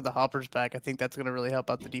back. Good that Hopper's back. I think that's going to really help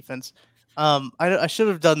out the defense. I should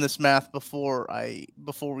have done this math before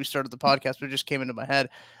we started the podcast, but it just came into my head.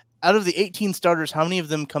 Out of the 18 starters, how many of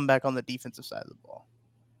them come back on the defensive side of the ball?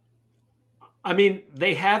 I mean,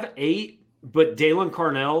 they have 8, but Dalen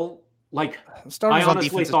Carnell, I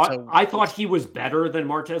thought he was better than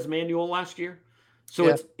Martez Manuel last year.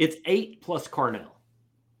 So it's 8 plus Carnell.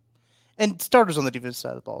 And starters on the defensive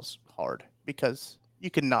side of the ball is hard because you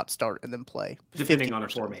cannot start and then play. Depending on a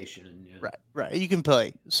formation. Yeah. Right. You can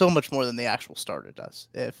play so much more than the actual starter does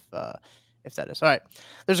if that is. All right.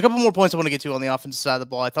 There's a couple more points I want to get to on the offensive side of the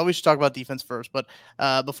ball. I thought we should talk about defense first, but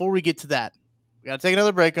before we get to that, we got to take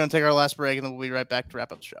another break. We're going to take our last break, and then we'll be right back to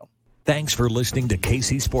wrap up the show. Thanks for listening to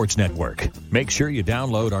KC Sports Network. Make sure you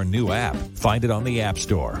download our new app. Find it on the App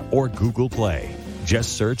Store or Google Play.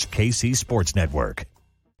 Just search KC Sports Network.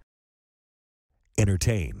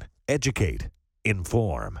 Entertain, educate,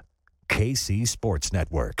 inform. KC Sports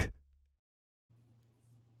Network.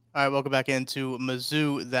 All right, welcome back into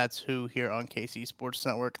Mizzou. That's who here on KC Sports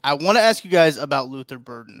Network. I want to ask you guys about Luther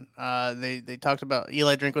Burden. They talked about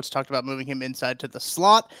Eli Drinkwitz talked about moving him inside to the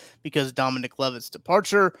slot because Dominic Levitt's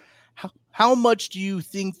departure. How much do you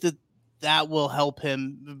think that will help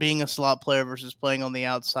him being a slot player versus playing on the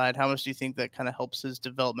outside? How much do you think that kind of helps his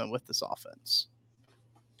development with this offense?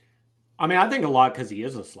 I mean, I think a lot because he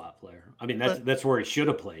is a slot player. I mean, that's where he should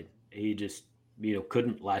have played. He just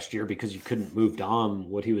couldn't last year because you couldn't move Dom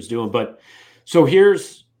what he was doing. But so I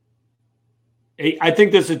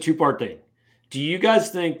think this is a 2-part thing. Do you guys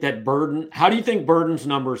think that how do you think Burden's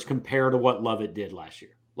numbers compare to what Lovett did last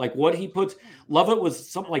year? Like what he puts, Lovett was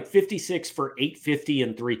something like 56 for 850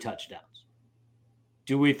 and 3 touchdowns.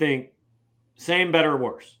 Do we think same, better, or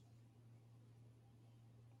worse?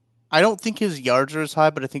 I don't think his yards are as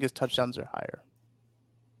high, but I think his touchdowns are higher.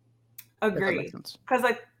 Agreed.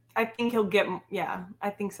 Because I think he'll get, I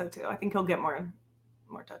think so too. I think he'll get more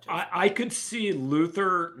touches. I could see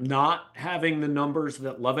Luther not having the numbers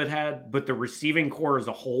that Lovett had, but the receiving core as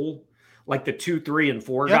a whole, like the 2, 3, and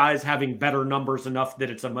 4 guys having better numbers enough that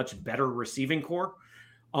it's a much better receiving core.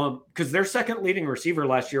 Because their second leading receiver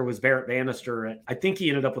last year was Barrett Bannister. I think he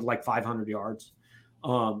ended up with like 500 yards.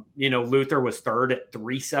 Luther was third at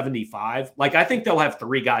 375. Like, I think they'll have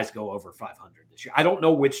 3 guys go over 500 this year. I don't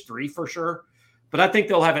know which 3 for sure, but I think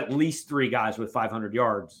they'll have at least 3 guys with 500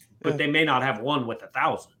 yards, but they may not have one with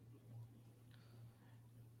 1,000.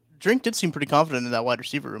 Drink did seem pretty confident in that wide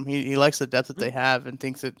receiver room. He likes the depth that they have and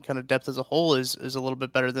thinks that kind of depth as a whole is a little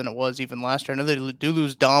bit better than it was even last year. I know they do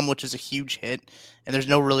lose Dom, which is a huge hit, and there's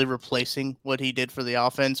no really replacing what he did for the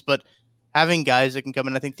offense, but having guys that can come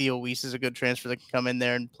in, I think Theo Weiss is a good transfer that can come in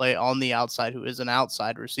there and play on the outside, who is an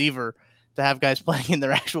outside receiver. To have guys playing in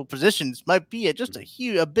their actual positions might be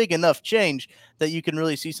a big enough change that you can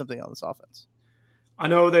really see something on this offense. I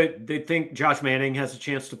know that they think Josh Manning has a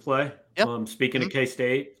chance to play. Yep. Speaking of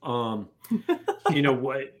K-State, what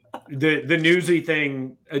the newsy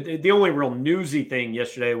thing, the only real newsy thing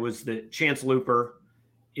yesterday was that Chance Looper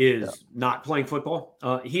is not playing football.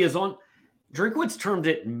 He is on. Drinkwitz termed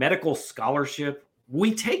it medical scholarship.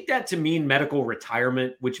 We take that to mean medical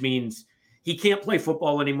retirement, which means he can't play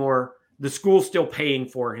football anymore. The school's still paying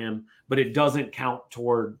for him, but it doesn't count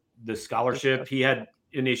toward the scholarship. He had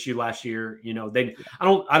an issue last year. I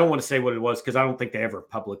don't want to say what it was because I don't think they ever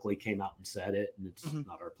publicly came out and said it, and it's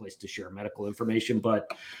not our place to share medical information.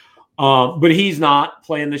 But he's not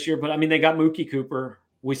playing this year. But I mean, they got Mookie Cooper.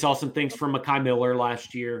 We saw some things from Mekhi Miller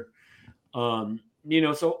last year. So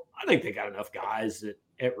I think they got enough guys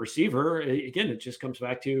at receiver. Again, it just comes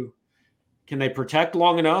back to, can they protect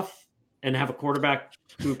long enough and have a quarterback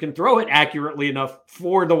who can throw it accurately enough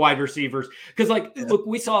for the wide receivers? Because look,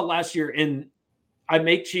 we saw it last year, and I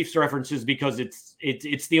make Chiefs references because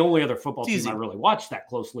it's the only other football team I really watched that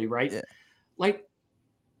closely, right? Yeah. Like,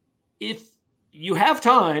 if you have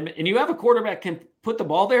time and you have a quarterback can put the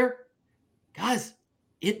ball there, guys,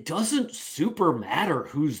 it doesn't super matter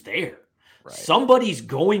who's there. Right. Somebody's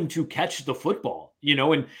going to catch the football,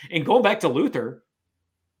 and going back to Luther,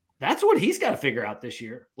 that's what he's got to figure out this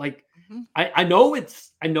year. Like, I know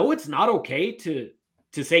it's not okay to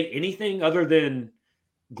say anything other than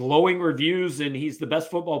glowing reviews and he's the best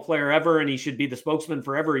football player ever and he should be the spokesman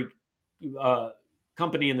for every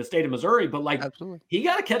company in the state of Missouri. But absolutely, he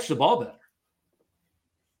got to catch the ball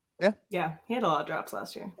better. Yeah. He had a lot of drops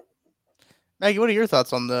last year. Maggie, what are your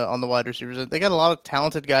thoughts on the wide receivers? They got a lot of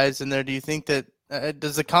talented guys in there. Do you think that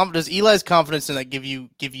does Eli's confidence in that give you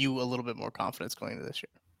a little bit more confidence going into this year?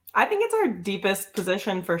 I think it's our deepest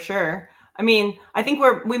position for sure. I mean, I think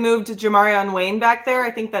we moved Jamarion Wayne back there.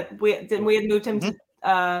 I think that we had moved him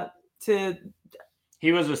to.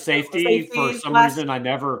 He was a safety for some reason I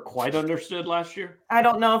never quite understood last year. I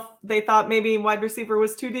don't know if they thought maybe wide receiver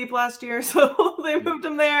was too deep last year, so they moved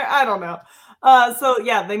him there. I don't know.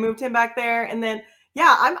 They moved him back there, and then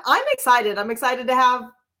I'm excited. I'm excited to have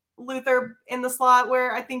Luther in the slot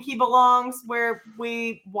where I think he belongs, where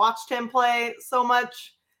we watched him play so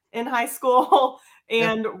much in high school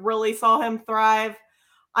and really saw him thrive.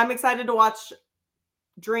 I'm excited to watch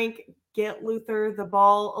Drink get Luther the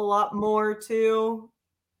ball a lot more too.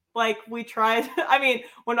 Like we tried. I mean,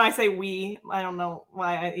 when I say we, I don't know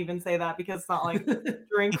why I even say that because it's not like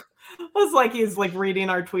Drink. It's like he's like reading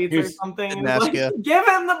our tweets or something. And like, give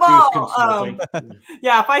him the ball.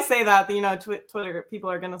 If I say that, Twitter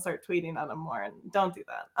people are gonna start tweeting at him more, and don't do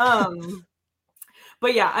that.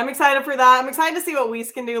 But I'm excited for that. I'm excited to see what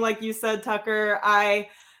Weiss can do. Like you said, Tucker,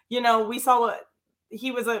 we saw what he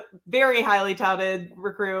was a very highly touted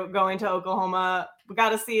recruit going to Oklahoma. We got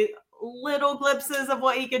to see little glimpses of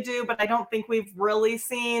what he could do, but I don't think we've really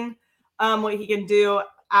seen what he can do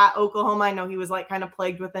at Oklahoma. I know he was like kind of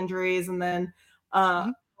plagued with injuries, and then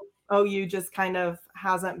OU just kind of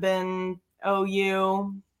hasn't been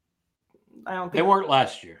OU. I don't think they weren't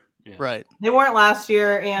last year. Yeah. Right. They weren't last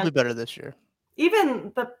year, and be better this year.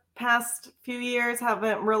 Even the past few years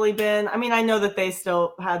haven't really been. I mean, I know that they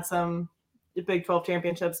still had some Big 12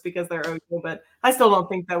 championships because they're OU, but I still don't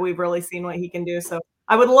think that we've really seen what he can do. So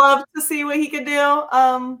I would love to see what he could do.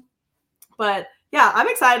 But I'm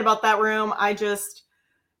excited about that room. It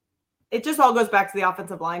just all goes back to the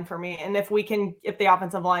offensive line for me. And if the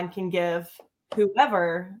offensive line can give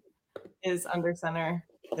whoever is under center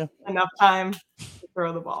enough time to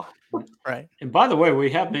throw the ball. Right. And by the way, we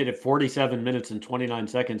have made it 47 minutes and 29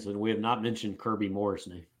 seconds, and we have not mentioned Kirby Moore's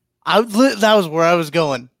name. That was where I was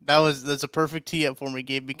going. That's a perfect tee up for me,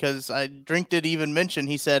 Gabe, because Drink did even mention,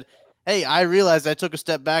 he said, hey, I realized I took a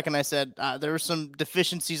step back and I said there were some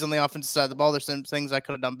deficiencies on the offensive side of the ball. There's some things I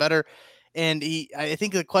could have done better. And I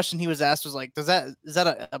think the question he was asked was like, is that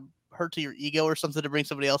a hurt to your ego or something to bring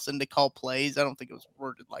somebody else in to call plays? I don't think it was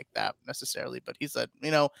worded like that necessarily, but he said,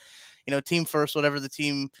 team first, whatever the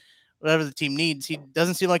team needs. He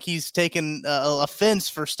doesn't seem like he's taken offense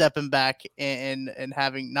for stepping back and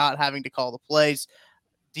not having to call the plays.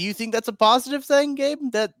 Do you think that's a positive thing, Gabe,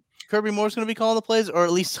 that Kirby Moore's going to be calling the plays, or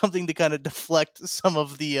at least something to kind of deflect some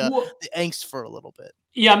of the angst for a little bit?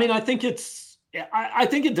 Yeah, I mean, I think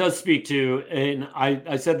it does speak to, and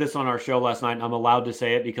I said this on our show last night, and I'm allowed to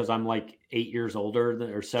say it because I'm like 8 years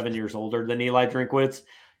older or 7 years older than Eli Drinkwitz.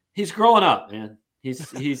 He's growing up, man.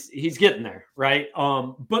 He's getting there, right?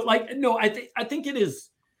 But I think it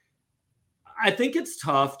is. I think it's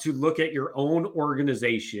tough to look at your own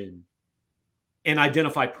organization and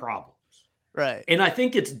identify problems, right? And I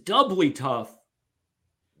think it's doubly tough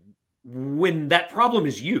when that problem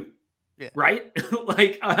is you, right?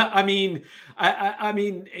 I mean,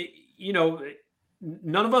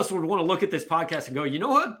 none of us would want to look at this podcast and go, you know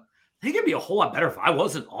what? I think it'd be a whole lot better if I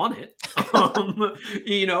wasn't on it,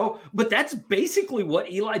 but that's basically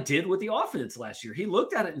what Eli did with the offense last year. He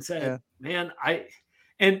looked at it and said, man,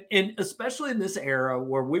 and especially in this era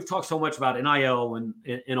where we've talked so much about NIL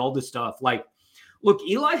and all this stuff, like, look,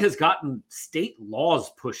 Eli has gotten state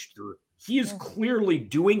laws pushed through. He is clearly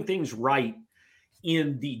doing things right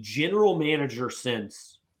in the general manager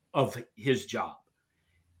sense of his job.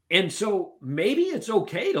 And so maybe it's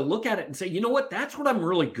okay to look at it and say, you know what, that's what I'm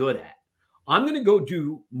really good at. I'm going to go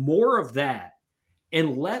do more of that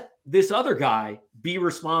and let this other guy be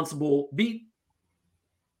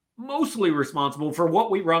mostly responsible for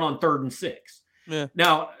what we run on 3rd and 6. Yeah.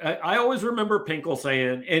 Now, I always remember Pinkel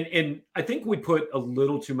saying, and I think we put a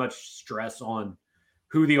little too much stress on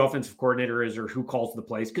who the offensive coordinator is or who calls the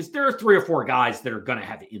plays, because there are 3 or 4 guys that are going to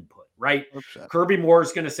have input, right? 100%. Kirby Moore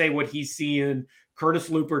is going to say what he's seeing. Curtis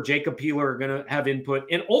Looper, Jacob Peeler are going to have input.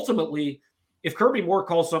 And ultimately, if Kirby Moore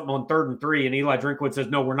calls something on 3rd and 3 and Eli Drinkwitz says,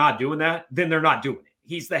 no, we're not doing that, then they're not doing it.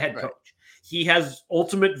 He's the head coach. He has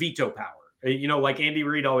ultimate veto power. You know, like Andy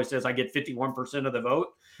Reid always says, I get 51% of the vote.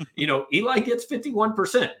 You know, Eli gets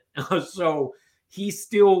 51%. So he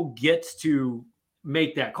still gets to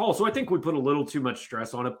make that call. So I think we put a little too much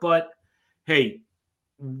stress on it. But hey,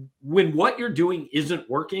 when what you're doing isn't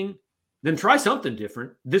working, then try something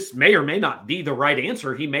different. This may or may not be the right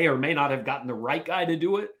answer. He may or may not have gotten the right guy to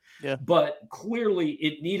do it. Yeah. But clearly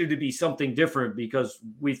it needed to be something different, because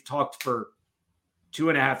we've talked for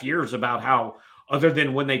 2.5 years about how, other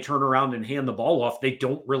than when they turn around and hand the ball off, they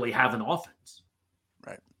don't really have an offense.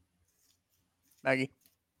 Right. Maggie,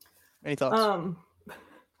 any thoughts?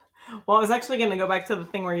 Well, I was actually going to go back to the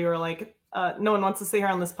thing where you were like, no one wants to sit here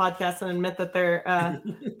on this podcast and admit that they're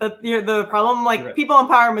that you're the problem. Like, right. People in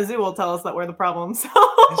Power Mizzou will tell us that we're the problem. So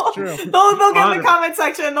It's true. they'll get in the comment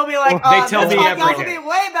section. They'll be like, they tell this me podcast every will day. be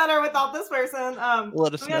way better without this person.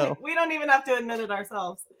 Let us know. We don't even have to admit it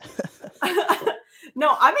ourselves.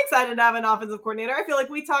 No, I'm excited to have an offensive coordinator. I feel like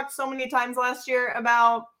we talked so many times last year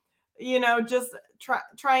about, you know, just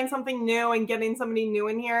trying something new and getting somebody new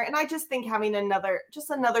in here. And I just think having another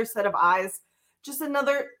set of eyes, just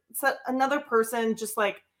another person, just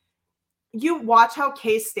like, you watch how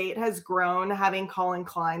K-State has grown having Colin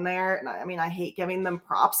Klein there. And I mean, I hate giving them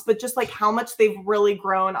props, but just like how much they've really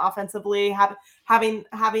grown offensively, having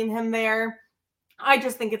him there. I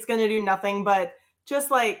just think it's going to do nothing but just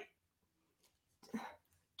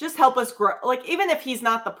help us grow. Like, even if he's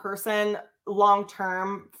not the person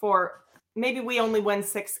long-term, for maybe we only win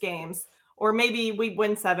 6 games, or maybe we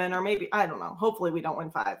win 7, or maybe, I don't know. Hopefully we don't win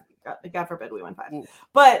 5. God forbid we win 5. Ooh.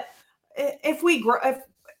 But if we grow,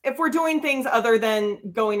 if we're doing things other than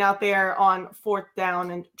going out there on 4th down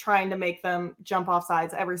and trying to make them jump off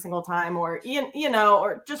sides every single time, or, you know,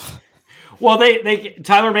 or just. Well, they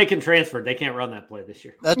Tyler Macon transferred. They can't run that play this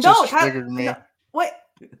year. That just triggered me. No, what?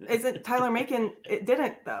 Isn't Tyler Macon? It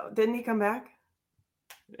didn't, though. Didn't he come back?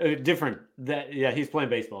 Different. Yeah, he's playing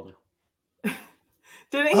baseball now.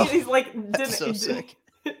 Didn't he? He's like, That's so sick.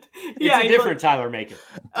 It's a different Tyler Macon.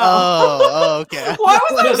 Oh, okay. Why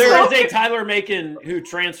was So there is a Tyler Macon who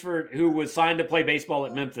transferred, who was signed to play baseball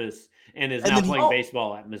at Memphis and is now playing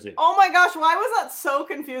baseball at Mizzou. Oh my gosh, why was that so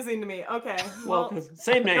confusing to me? Okay, well,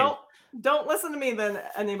 same name. Don't listen to me then,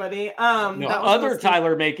 anybody. No, other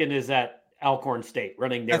Tyler Macon is at Alcorn State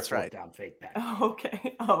running their 4th down fake pass. Oh,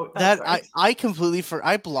 okay. Oh, that's that right. I completely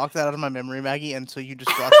I blocked that out of my memory, Maggie, until you just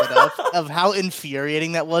brought that up of how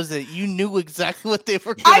infuriating that was, that you knew exactly what they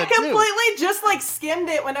were going to do. I completely just like skimmed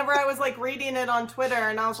it whenever I was like reading it on Twitter,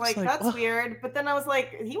 and I was like, that's what? weird. But then I was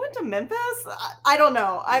like, he went to Memphis? I don't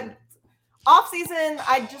know. Off season,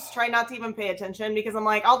 I just try not to even pay attention, because I'm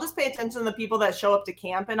like, I'll just pay attention to the people that show up to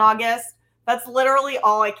camp in August. That's literally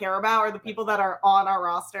all I care about, are the people that are on our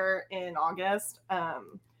roster in August. I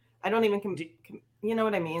don't even, you know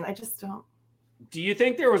what I mean? I just don't. Do you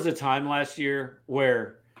think there was a time last year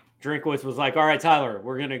where Drinkwitz was like, all right, Tyler,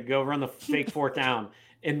 we're going to go run the fake 4th down.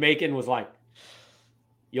 And Macon was like,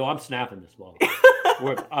 yo, I'm snapping this ball.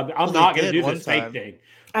 I'm not going to do this fake thing.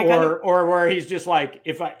 Or where he's just like,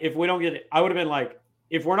 if we don't get it, I would have been like,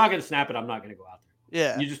 if we're not going to snap it, I'm not going to go out there.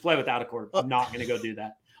 Yeah. You just play without a cord. I'm not going to go do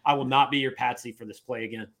that. I will not be your patsy for this play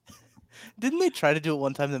again. Didn't they try to do it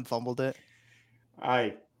one time, then fumbled it?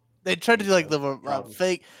 They tried to do like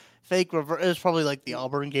the fake reverse. It was probably like the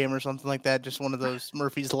Auburn game or something like that. Just one of those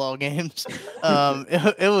Murphy's Law games.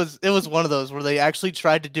 It was one of those where they actually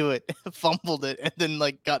tried to do it, fumbled it, and then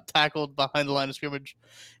like got tackled behind the line of scrimmage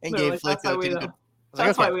and gave Flick that didn't.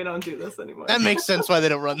 That's why we don't do this anymore. That makes sense why they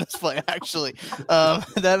don't run this play, actually.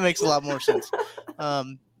 That makes a lot more sense.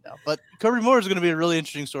 No, but Kirby Moore is going to be a really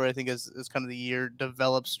interesting story, I think, as kind of the year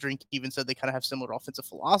develops. Drink even said they kind of have similar offensive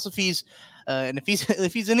philosophies, and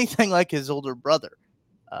if he's anything like his older brother,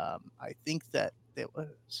 I think that it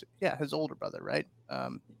was his older brother, right? I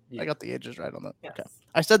got the ages right on that. Yes. Okay,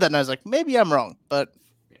 I said that and I was like, maybe I'm wrong, but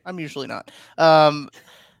I'm usually not. That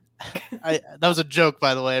was a joke,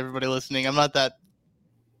 by the way, everybody listening. I'm not that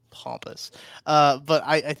pompous. But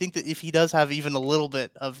I think that if he does have even a little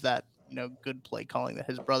bit of that, good play calling that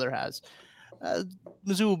his brother has,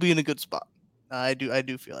 Mizzou will be in a good spot. I do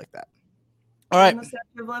feel like that. All right. The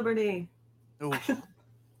Statue of Liberty. Ooh.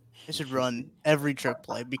 They should run every trick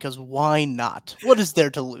play because why not? What is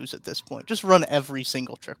there to lose at this point? Just run every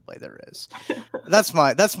single trick play there is. That's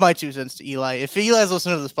my 2 cents to Eli. If Eli's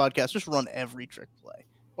listening to this podcast, just run every trick play.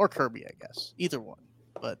 Or Kirby, I guess. Either one.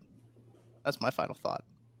 But that's my final thought.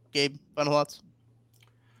 Gabe, final thoughts?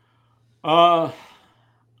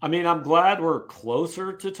 I'm glad we're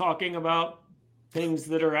closer to talking about things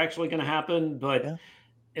that are actually going to happen, but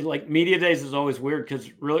media days is always weird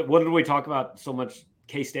because really, what did we talk about so much?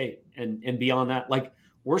 K-State and beyond that,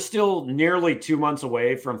 we're still nearly 2 months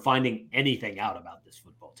away from finding anything out about this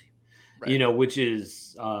football team, right. Which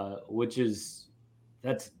is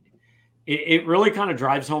it really kind of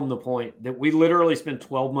drives home the point that we literally spend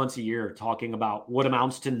 12 months a year talking about what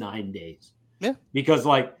amounts to 9 days. Yeah. Because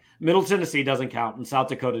Middle Tennessee doesn't count and South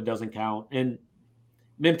Dakota doesn't count and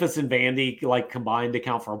Memphis and Vandy combined to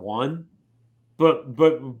count for 1.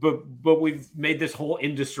 But we've made this whole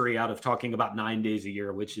industry out of talking about 9 days a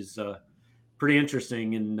year, which is pretty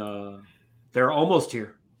interesting. And they're almost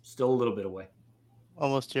here, still a little bit away.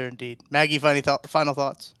 Almost here, indeed. Maggie, final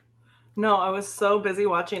thoughts? No, I was so busy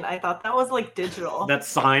watching. I thought that was digital. That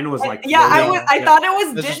sign was I thought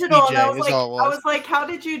it was digital. And I was like, how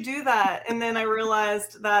did you do that? And then I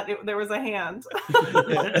realized that there was a hand.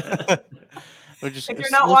 If you're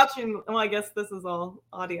not watching, well, I guess this is all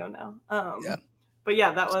audio now. But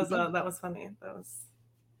yeah, that was funny. That was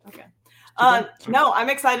okay. No,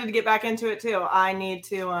 I'm excited to get back into it too. I need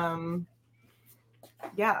to I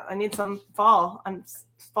need some fall.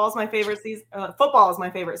 Fall's my favorite season. Football is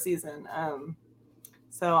my favorite season.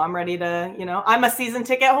 So I'm ready to, I'm a season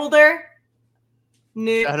ticket holder.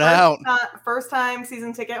 First time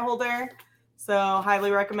season ticket holder. So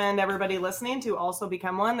highly recommend everybody listening to also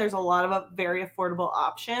become one. There's a lot of very affordable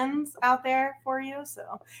options out there for you.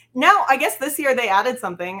 So now I guess this year they added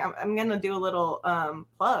something. I'm going to do a little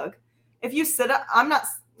plug. If you sit up, I'm not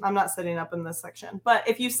sitting up in this section, but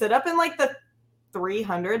if you sit up in the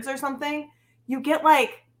 300s or something, you get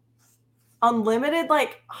unlimited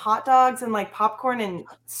hot dogs and popcorn and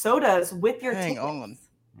sodas with your tickets. On.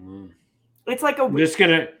 It's I'm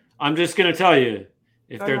just gonna tell you.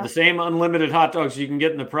 If they're the same unlimited hot dogs you can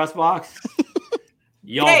get in the press box,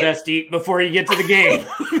 y'all best eat before you get to the game.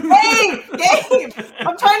 Hey, Gabe!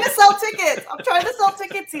 I'm trying to sell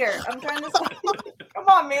tickets here. Come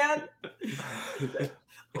on, man.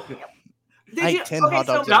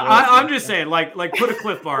 I'm just saying, put a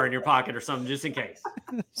Cliff Bar in your pocket or something just in case.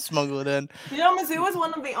 Smuggle it in. Mizzou was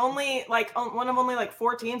one of only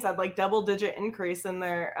 4 teams that had double-digit increase in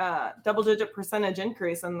their double-digit percentage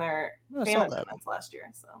increase in their fan attendance last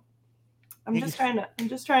year. So I'm just trying to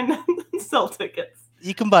sell tickets.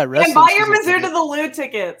 You can buy wrestling. And buy your Mizzou to the Lou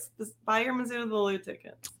tickets. Just buy your Mizzou to the Lou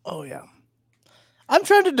tickets. Oh yeah. I'm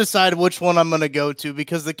trying to decide which one I'm going to go to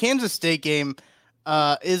because the Kansas State game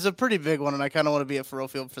is a pretty big one, and I kind of want to be at Faurot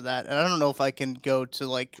Field for that. And I don't know if I can go to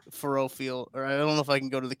Faurot Field, or I don't know if I can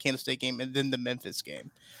go to the Kansas State game and then the Memphis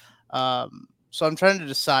game. So I'm trying to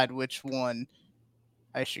decide which one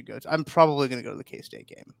I should go to. I'm probably going to go to the K-State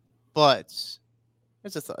game, but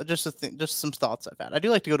it's just some thoughts I've had. I do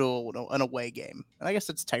like to go to an away game, and I guess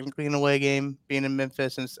it's technically an away game being in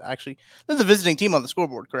Memphis, and there's a visiting team on the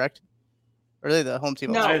scoreboard, correct? Or are they the home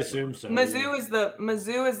team? No, I assume so. Mizzou is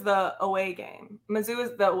the away game. Mizzou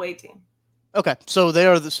is the away team. Okay, so they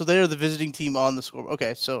are the visiting team on the scoreboard.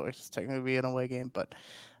 Okay, so it's technically an away game, but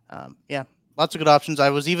lots of good options.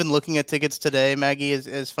 I was even looking at tickets today. Maggie,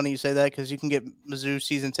 is funny you say that because you can get Mizzou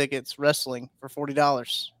season tickets wrestling for $40.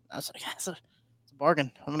 I was like, it's a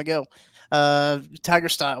bargain. I'm gonna go. Tiger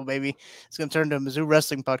style, baby. It's gonna turn into a Mizzou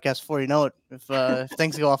wrestling podcast before you know it. If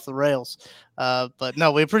things go off the rails. But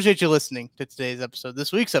no, we appreciate you listening to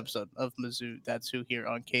this week's episode of Mizzou That's Who here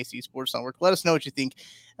on KC Sports Network. Let us know what you think.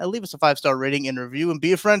 Leave us a 5-star rating and review, and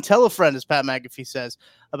be a friend. Tell a friend, as Pat McAfee says,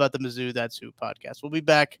 about the Mizzou That's Who podcast. We'll be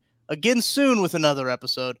back again soon with another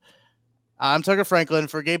episode. I'm Tucker Franklin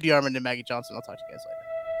for Gabe DeArmond and Maggie Johnson. I'll talk to you guys later.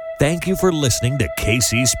 Thank you for listening to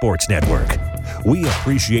KC Sports Network. We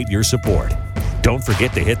appreciate your support. Don't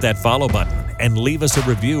forget to hit that follow button and leave us a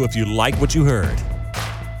review if you like what you heard.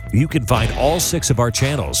 You can find all 6 of our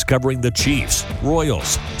channels covering the Chiefs,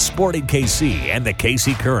 Royals, Sporting KC, and the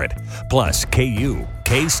KC Current, plus KU,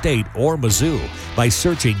 K-State, or Mizzou by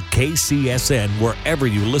searching KCSN wherever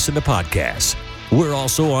you listen to podcasts. We're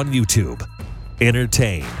also on YouTube.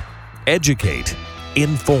 Entertain, educate,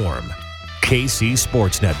 inform. KC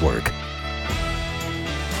Sports Network.